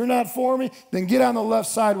not for me? Then get on the left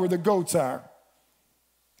side where the goats are.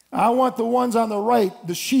 I want the ones on the right,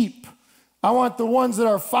 the sheep. I want the ones that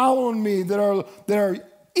are following me, that are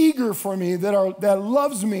eager for me, that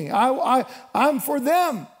loves me. I'm for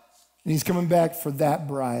them. And he's coming back for that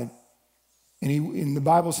bride. And the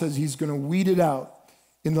Bible says he's going to weed it out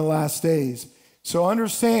in the last days. So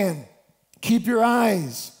understand, keep your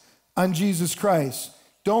eyes on Jesus Christ.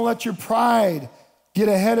 Don't let your pride get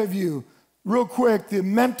ahead of you. Real quick, the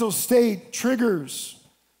mental state triggers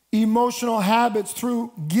emotional habits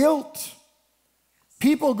through guilt.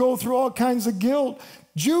 People go through all kinds of guilt.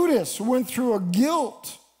 Judas went through a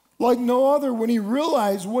guilt like no other when he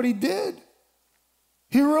realized what he did.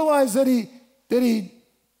 He realized that he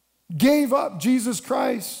gave up Jesus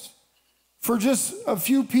Christ for just a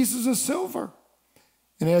few pieces of silver.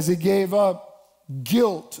 And as he gave up,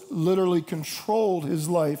 guilt literally controlled his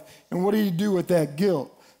life. And what did he do with that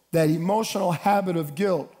guilt? That emotional habit of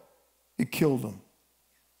guilt, it killed him.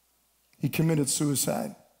 He committed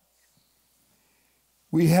suicide.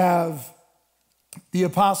 We have the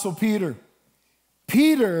Apostle Peter.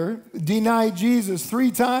 Peter denied Jesus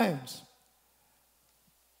 3 times.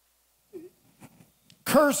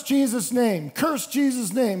 Curse Jesus' name, curse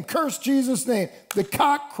Jesus' name, curse Jesus' name. The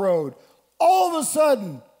cock crowed. All of a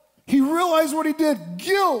sudden, he realized what he did.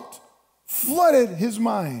 Guilt flooded his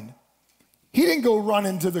mind. He didn't go run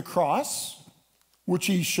into the cross, which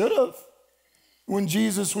he should have. When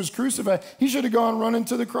Jesus was crucified, he should have gone run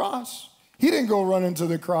into the cross. He didn't go run into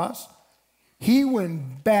the cross. He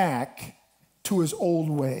went back to his old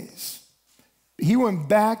ways. He went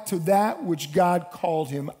back to that which God called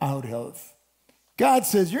him out of. God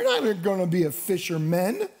says, you're not going to be a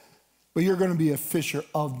fisherman, but you're going to be a fisher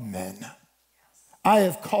of men. I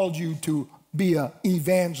have called you to be an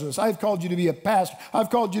evangelist. I've called you to be a pastor.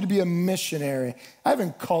 I've called you to be a missionary. I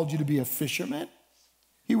haven't called you to be a fisherman.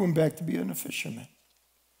 He went back to being a fisherman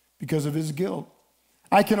because of his guilt.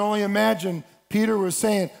 I can only imagine Peter was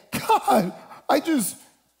saying, God, I just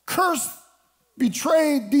cursed,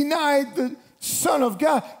 betrayed, denied the Son of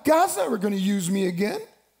God. God's never going to use me again.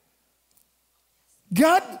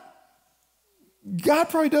 God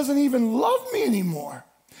probably doesn't even love me anymore.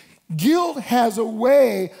 Guilt has a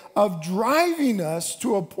way of driving us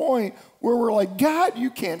to a point where we're like, God, you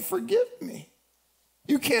can't forgive me.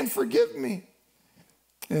 You can't forgive me.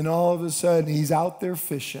 And all of a sudden, he's out there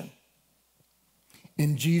fishing.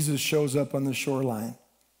 And Jesus shows up on the shoreline.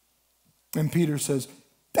 And Peter says,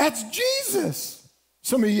 that's Jesus.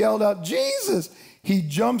 Somebody yelled out, Jesus. He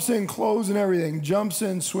jumps in, clothes and everything, jumps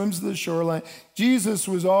in, swims to the shoreline. Jesus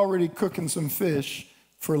was already cooking some fish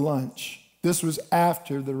for lunch. This was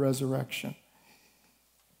after the resurrection.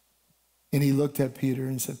 And he looked at Peter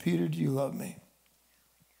and said, Peter, do you love me?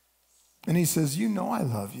 And he says, you know I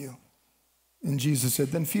love you. And Jesus said,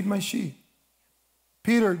 then feed my sheep.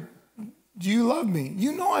 Peter, do you love me?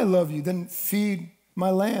 You know I love you. Then feed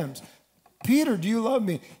my lambs. Peter, do you love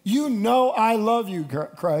me? You know I love you,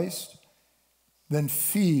 Christ. Then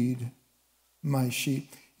feed my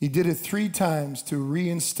sheep. He did it 3 times to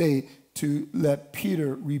reinstate, to let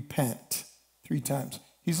Peter repent. 3 times.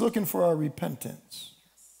 He's looking for our repentance.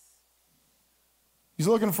 He's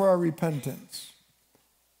looking for our repentance.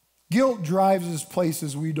 Guilt drives us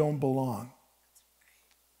places we don't belong.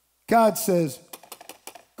 God says,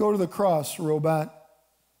 go to the cross, robot.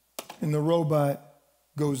 And the robot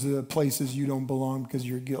goes to the places you don't belong because of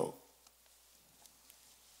your guilt.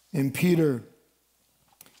 And Peter,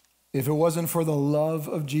 if it wasn't for the love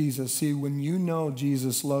of Jesus, see, when you know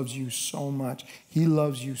Jesus loves you so much, he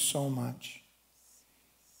loves you so much.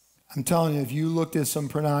 I'm telling you, if you looked at some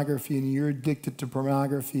pornography and you're addicted to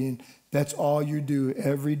pornography and that's all you do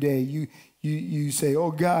every day, you say,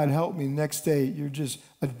 oh, God, help me. Next day, you're just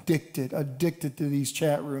addicted to these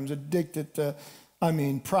chat rooms, addicted to,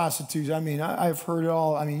 prostitutes. I've heard it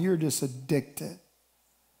all. You're just addicted.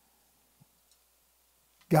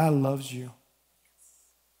 God loves you.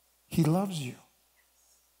 He loves you.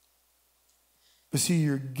 But see,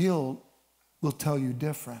 your guilt will tell you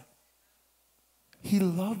different. He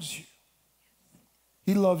loves you.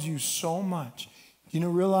 He loves you so much.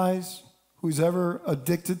 Realize who's ever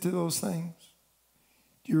addicted to those things?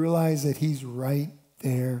 Do you realize that he's right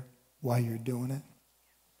there while you're doing it?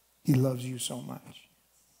 He loves you so much.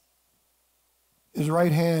 His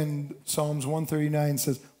right hand, Psalms 139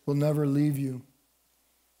 says, will never leave you.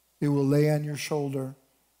 It will lay on your shoulder.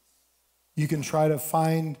 You can try to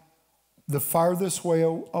find the farthest way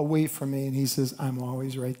away from me, and he says, I'm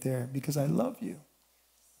always right there because I love you.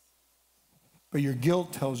 But your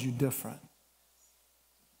guilt tells you different.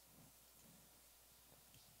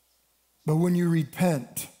 But when you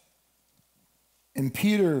repent, and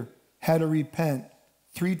Peter had to repent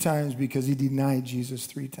 3 times because he denied Jesus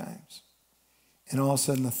 3 times. And all of a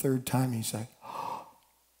sudden, the 3rd time, he's like, oh,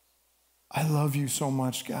 I love you so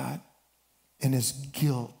much, God. And his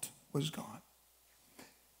guilt was gone.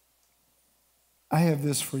 I have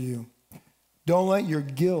this for you. Don't let your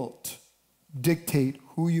guilt dictate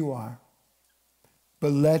who you are,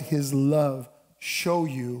 but let his love show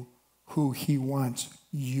you who he wants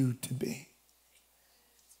you to be.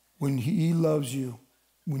 When he loves you,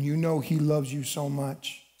 when you know he loves you so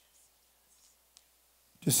much,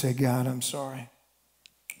 just say, God, I'm sorry.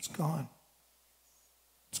 It's gone.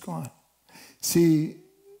 It's gone. See,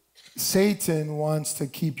 Satan wants to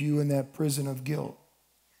keep you in that prison of guilt.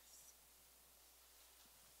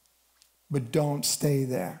 But don't stay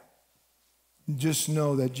there. Just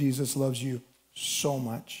know that Jesus loves you so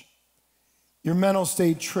much. Your mental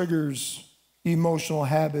state triggers emotional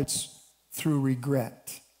habits through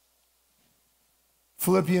regret.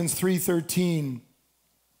 Philippians 3:13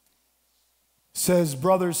 says,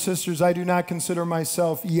 brothers, sisters, I do not consider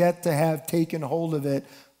myself yet to have taken hold of it,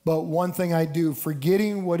 but one thing I do,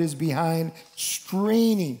 forgetting what is behind,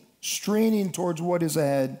 straining towards what is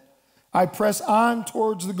ahead. I press on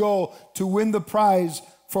towards the goal to win the prize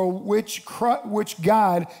for which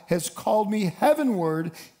God has called me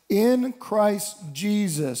heavenward in Christ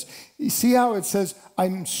Jesus. You see how it says,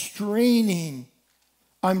 I'm straining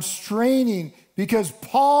because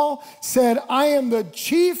Paul said, I am the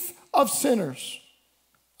chief of sinners.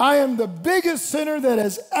 I am the biggest sinner that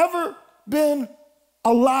has ever been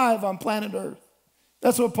alive on planet Earth.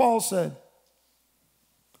 That's what Paul said.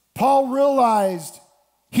 Paul realized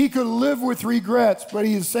he could live with regrets, but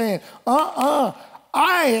he is saying, I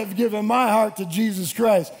have given my heart to Jesus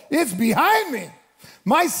Christ. It's behind me.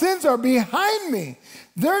 My sins are behind me.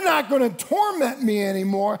 They're not going to torment me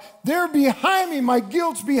anymore. They're behind me. My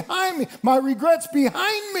guilt's behind me. My regret's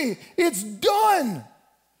behind me. It's done.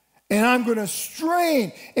 And I'm going to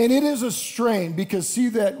strain. And it is a strain because, see,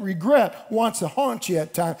 that regret wants to haunt you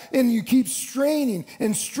at times. And you keep straining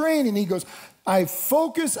and straining. He goes, I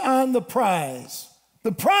focus on the prize.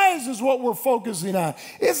 The prize is what we're focusing on.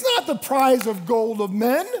 It's not the prize of gold of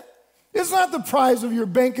men. It's not the prize of your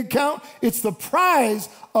bank account. It's the prize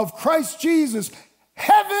of Christ Jesus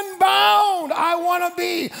Heaven bound, I want to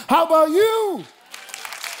be. How about you?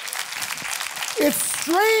 It's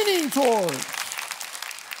straining towards.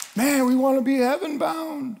 Man, we want to be heaven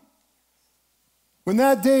bound. When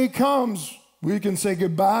that day comes, we can say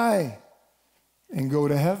goodbye and go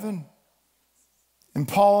to heaven. And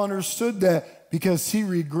Paul understood that because he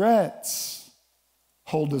regrets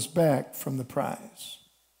hold us back from the prize.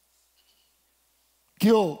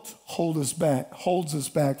 Guilt holds us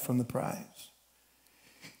back from the prize.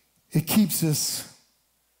 It keeps us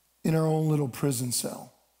in our own little prison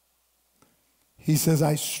cell. He says,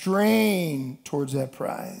 I strain towards that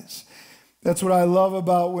prize. That's what I love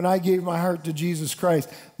about when I gave my heart to Jesus Christ.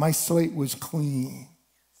 My slate was clean.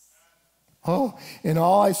 Oh, and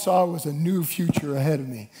all I saw was a new future ahead of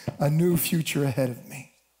me. A new future ahead of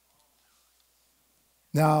me.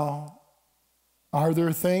 Now, are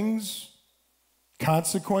there things,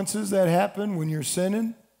 consequences that happen when you're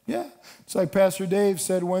sinning? Yeah. It's like Pastor Dave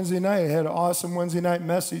said Wednesday night. I had an awesome Wednesday night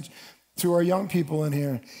message to our young people in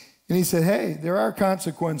here. And he said, hey, there are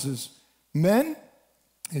consequences. Men,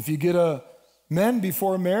 if you get men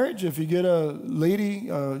before marriage, if you get a lady,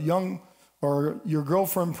 young, or your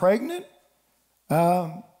girlfriend pregnant,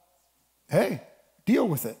 hey, deal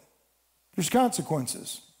with it. There's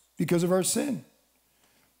consequences because of our sin.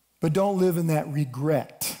 But don't live in that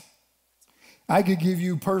regret. I could give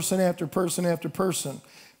you person after person after person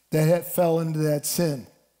that fell into that sin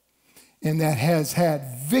and that has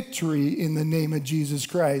had victory in the name of Jesus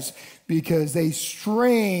Christ because they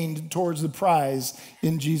strained towards the prize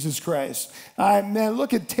in Jesus Christ. Man,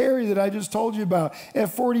 look at Terry that I just told you about.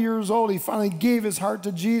 At 40 years old, he finally gave his heart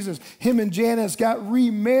to Jesus. Him and Janice got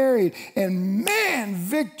remarried, and man,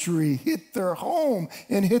 victory hit their home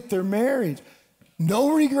and hit their marriage.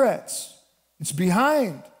 No regrets. It's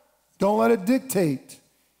behind. Don't let it dictate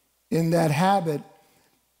in that habit.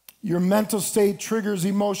 Your mental state triggers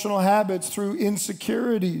emotional habits through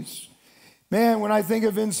insecurities. Man, when I think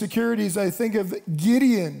of insecurities, I think of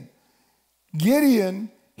Gideon.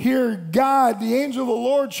 Gideon, here God, the angel of the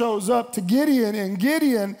Lord, shows up to Gideon, and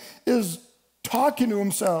Gideon is talking to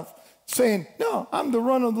himself, saying, no, I'm the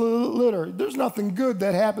run of the litter. There's nothing good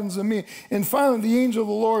that happens to me. And finally, the angel of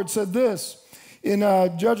the Lord said this. In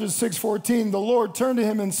Judges 6:14, the Lord turned to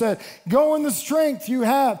him and said, go in the strength you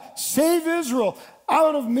have, save Israel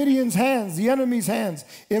out of Midian's hands, the enemy's hands.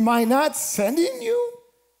 Am I not sending you?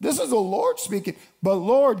 This is the Lord speaking. But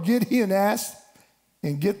Lord, Gideon asked,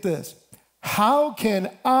 and get this, how can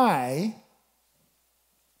I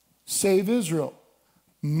save Israel?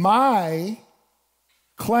 My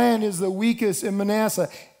clan is the weakest in Manasseh,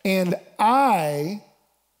 and I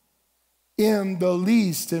am the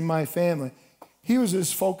least in my family. He was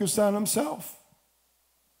just focused on himself.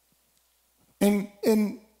 And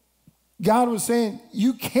God was saying,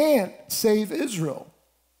 you can't save Israel,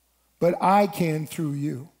 but I can through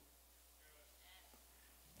you.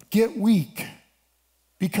 Get weak.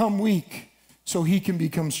 Become weak so he can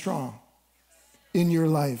become strong in your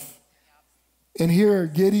life. And here,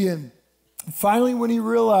 Gideon, finally when he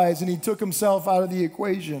realized, and he took himself out of the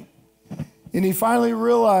equation, and he finally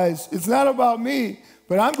realized, it's not about me,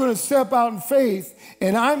 but I'm going to step out in faith,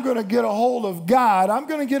 and I'm going to get a hold of God. I'm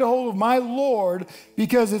going to get a hold of my Lord,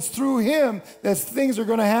 because it's through him that things are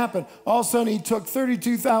going to happen. All of a sudden, he took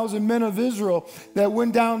 32,000 men of Israel that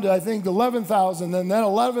went down to, I think, 11,000. And then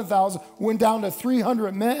 11,000 went down to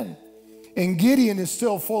 300 men. And Gideon is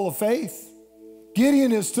still full of faith.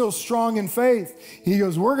 Gideon is still strong in faith. He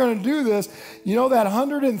goes, we're going to do this. You know that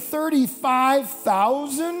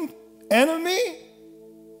 135,000 enemy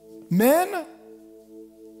men?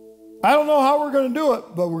 I don't know how we're going to do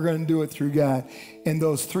it, but we're going to do it through God. And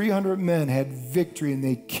those 300 men had victory, and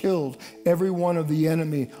they killed every one of the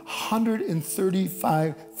enemy,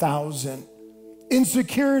 135,000.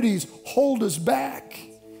 Insecurities hold us back.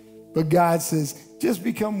 But God says, just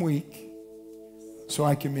become weak so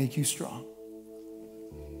I can make you strong.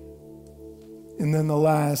 And then the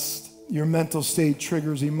last, your mental state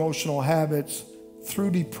triggers emotional habits through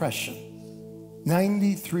depression.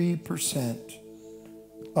 93%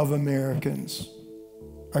 of Americans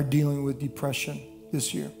are dealing with depression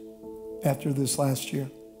this year, after this last year.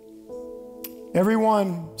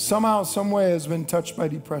 Everyone, somehow, some way, has been touched by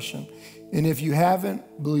depression. And if you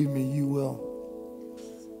haven't, believe me, you will.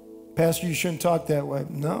 Pastor, you shouldn't talk that way.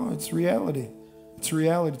 No, it's reality. It's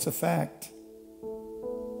reality. It's a fact.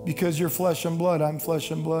 Because you're flesh and blood, I'm flesh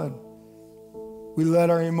and blood. We let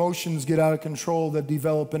our emotions get out of control that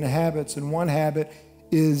develop into habits, and one habit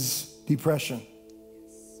is depression.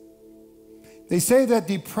 They say that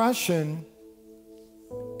depression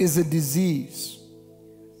is a disease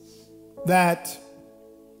that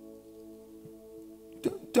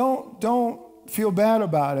don't feel bad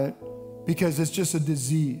about it because it's just a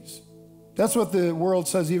disease. That's what the world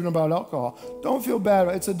says even about alcohol. Don't feel bad.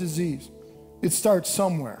 It's a disease. It starts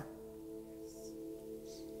somewhere.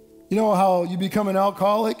 You know how you become an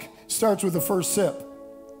alcoholic? It starts with the first sip.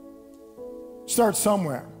 Starts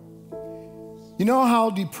somewhere. You know how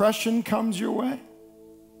depression comes your way?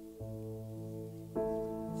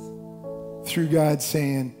 Through God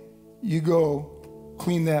saying, you go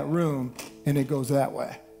clean that room, and it goes that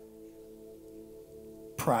way.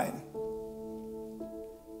 Pride.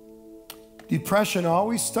 Depression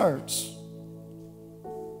always starts.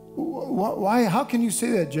 Why? How can you say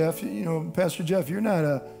that, Jeff? You know, Pastor Jeff, you're not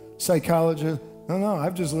a psychologist. No,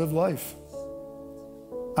 I've just lived life.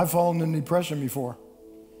 I've fallen in depression before.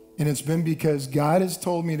 And it's been because God has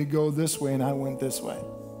told me to go this way, and I went this way.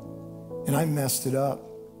 And I messed it up.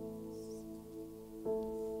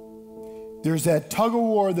 There's that tug of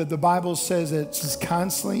war that the Bible says it's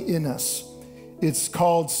constantly in us. It's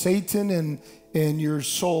called Satan and your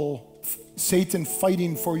soul. Satan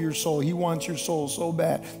fighting for your soul. He wants your soul so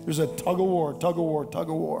bad. There's a tug of war, tug of war, tug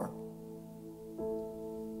of war.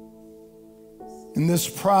 And this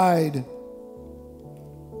pride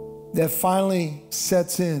that finally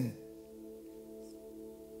sets in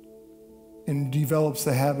and develops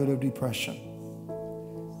the habit of depression.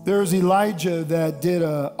 There's Elijah that did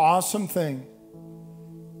an awesome thing.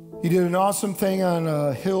 He did an awesome thing on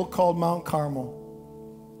a hill called Mount Carmel.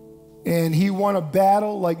 And he won a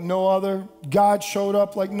battle like no other. God showed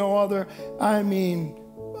up like no other. I mean,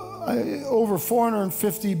 over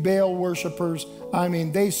 450 Baal worshipers. I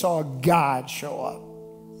mean, they saw God show up.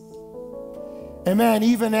 And man,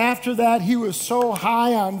 even after that, he was so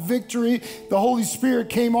high on victory, the Holy Spirit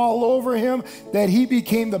came all over him that he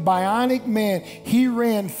became the bionic man. He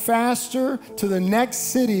ran faster to the next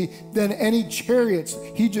city than any chariots.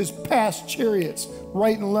 He just passed chariots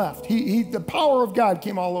right and left. The power of God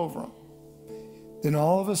came all over him. Then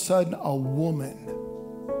all of a sudden, a woman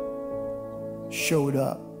showed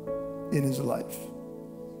up in his life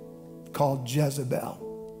called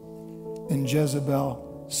Jezebel. And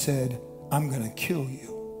Jezebel said, I'm going to kill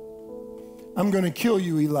you. I'm going to kill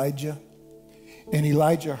you, Elijah. And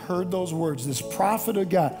Elijah heard those words. This prophet of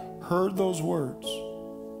God heard those words,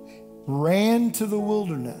 ran to the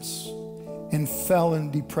wilderness, and fell in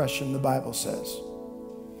depression, the Bible says.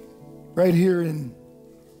 Right here in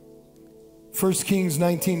 1 Kings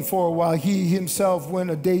 19:4, while he himself went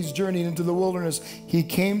a day's journey into the wilderness, he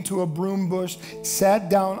came to a broom bush, sat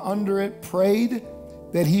down under it, prayed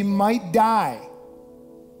that he might die.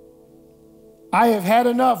 I have had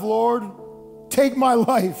enough, Lord. Take my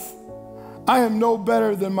life. I am no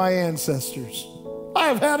better than my ancestors. I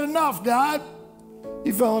have had enough, God.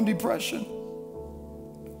 He fell in depression.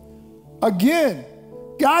 Again,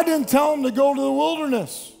 God didn't tell him to go to the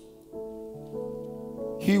wilderness.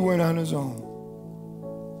 He went on his own.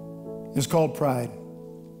 It's called pride.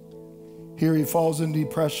 Here he falls in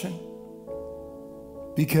depression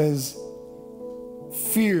because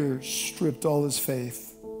fear stripped all his faith.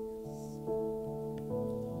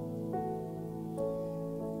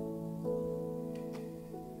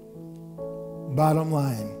 Bottom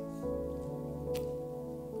line,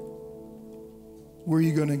 where are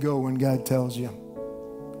you going to go when God tells you?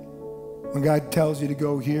 When God tells you to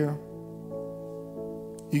go here,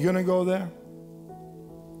 you going to go there?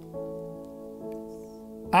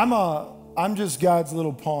 I'm just God's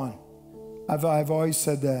little pawn. I've always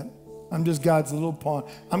said that. I'm just God's little pawn.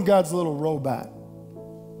 I'm God's little robot.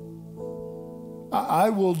 I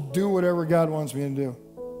will do whatever God wants me to do.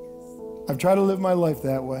 I've tried to live my life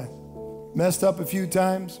that way. Messed up a few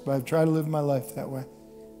times, but I've tried to live my life that way.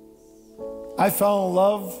 I fell in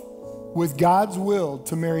love with God's will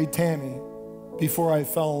to marry Tammy before I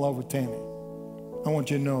fell in love with Tammy. I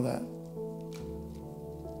want you to know that.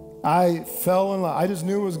 I fell in love. I just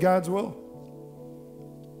knew it was God's will.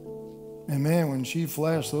 And man, when she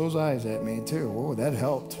flashed those eyes at me too, whoa, that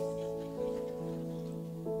helped.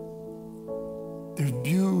 They're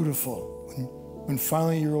beautiful when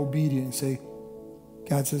finally you're obedient and say,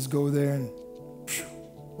 God says go there, and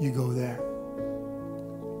you go there.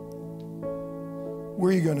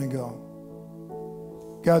 Where are you going to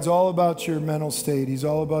go? God's all about your mental state. He's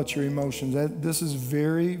all about your emotions. This is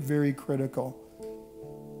very, very critical.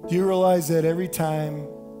 Do you realize that every time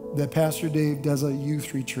that Pastor Dave does a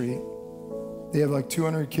youth retreat, they have like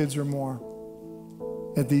 200 kids or more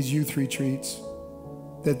at these youth retreats,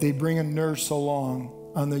 that they bring a nurse along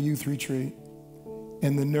on the youth retreat,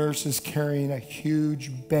 and the nurse is carrying a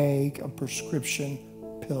huge bag of prescription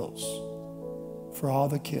pills for all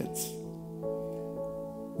the kids.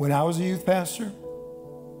 When I was a youth pastor,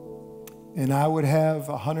 and I would have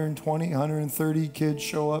 120, 130 kids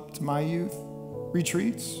show up to my youth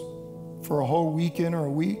retreats for a whole weekend or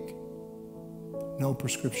a week. No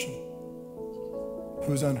prescription. It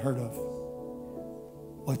was unheard of.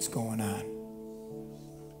 What's going on?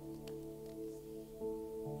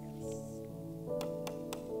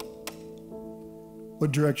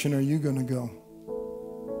 What direction are you going to go?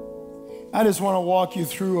 I just want to walk you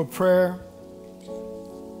through a prayer.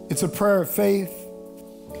 It's a prayer of faith.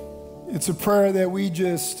 It's a prayer that we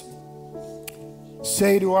just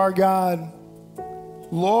say to our God,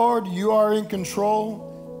 Lord, you are in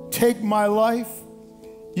control. Take my life.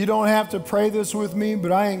 You don't have to pray this with me,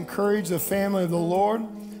 but I encourage the family of the Lord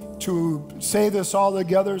to say this all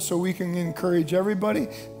together so we can encourage everybody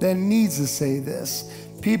that needs to say this.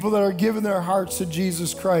 People that are giving their hearts to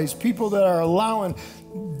Jesus Christ. People that are allowing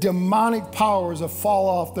demonic powers to fall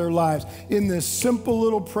off their lives. In this simple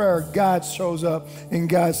little prayer, God shows up and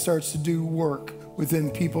God starts to do work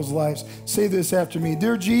within people's lives. Say this after me.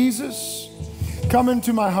 Dear Jesus, come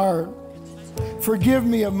into my heart. Forgive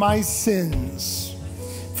me of my sins.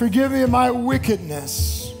 Forgive me of my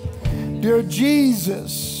wickedness. Dear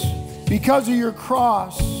Jesus, because of your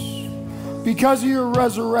cross, because of your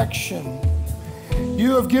resurrection,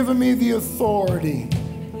 you have given me the authority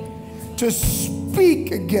to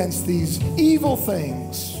speak against these evil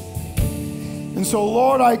things. And so,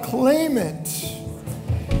 Lord, I claim it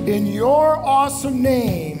in your awesome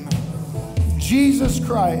name, Jesus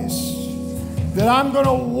Christ, that I'm going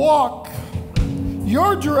to walk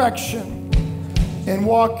your direction and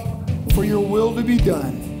walk for your will to be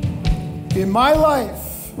done in my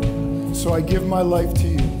life. So I give my life to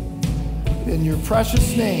you in your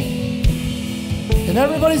precious name. And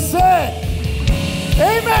everybody said,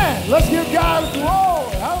 amen. Let's give God glory.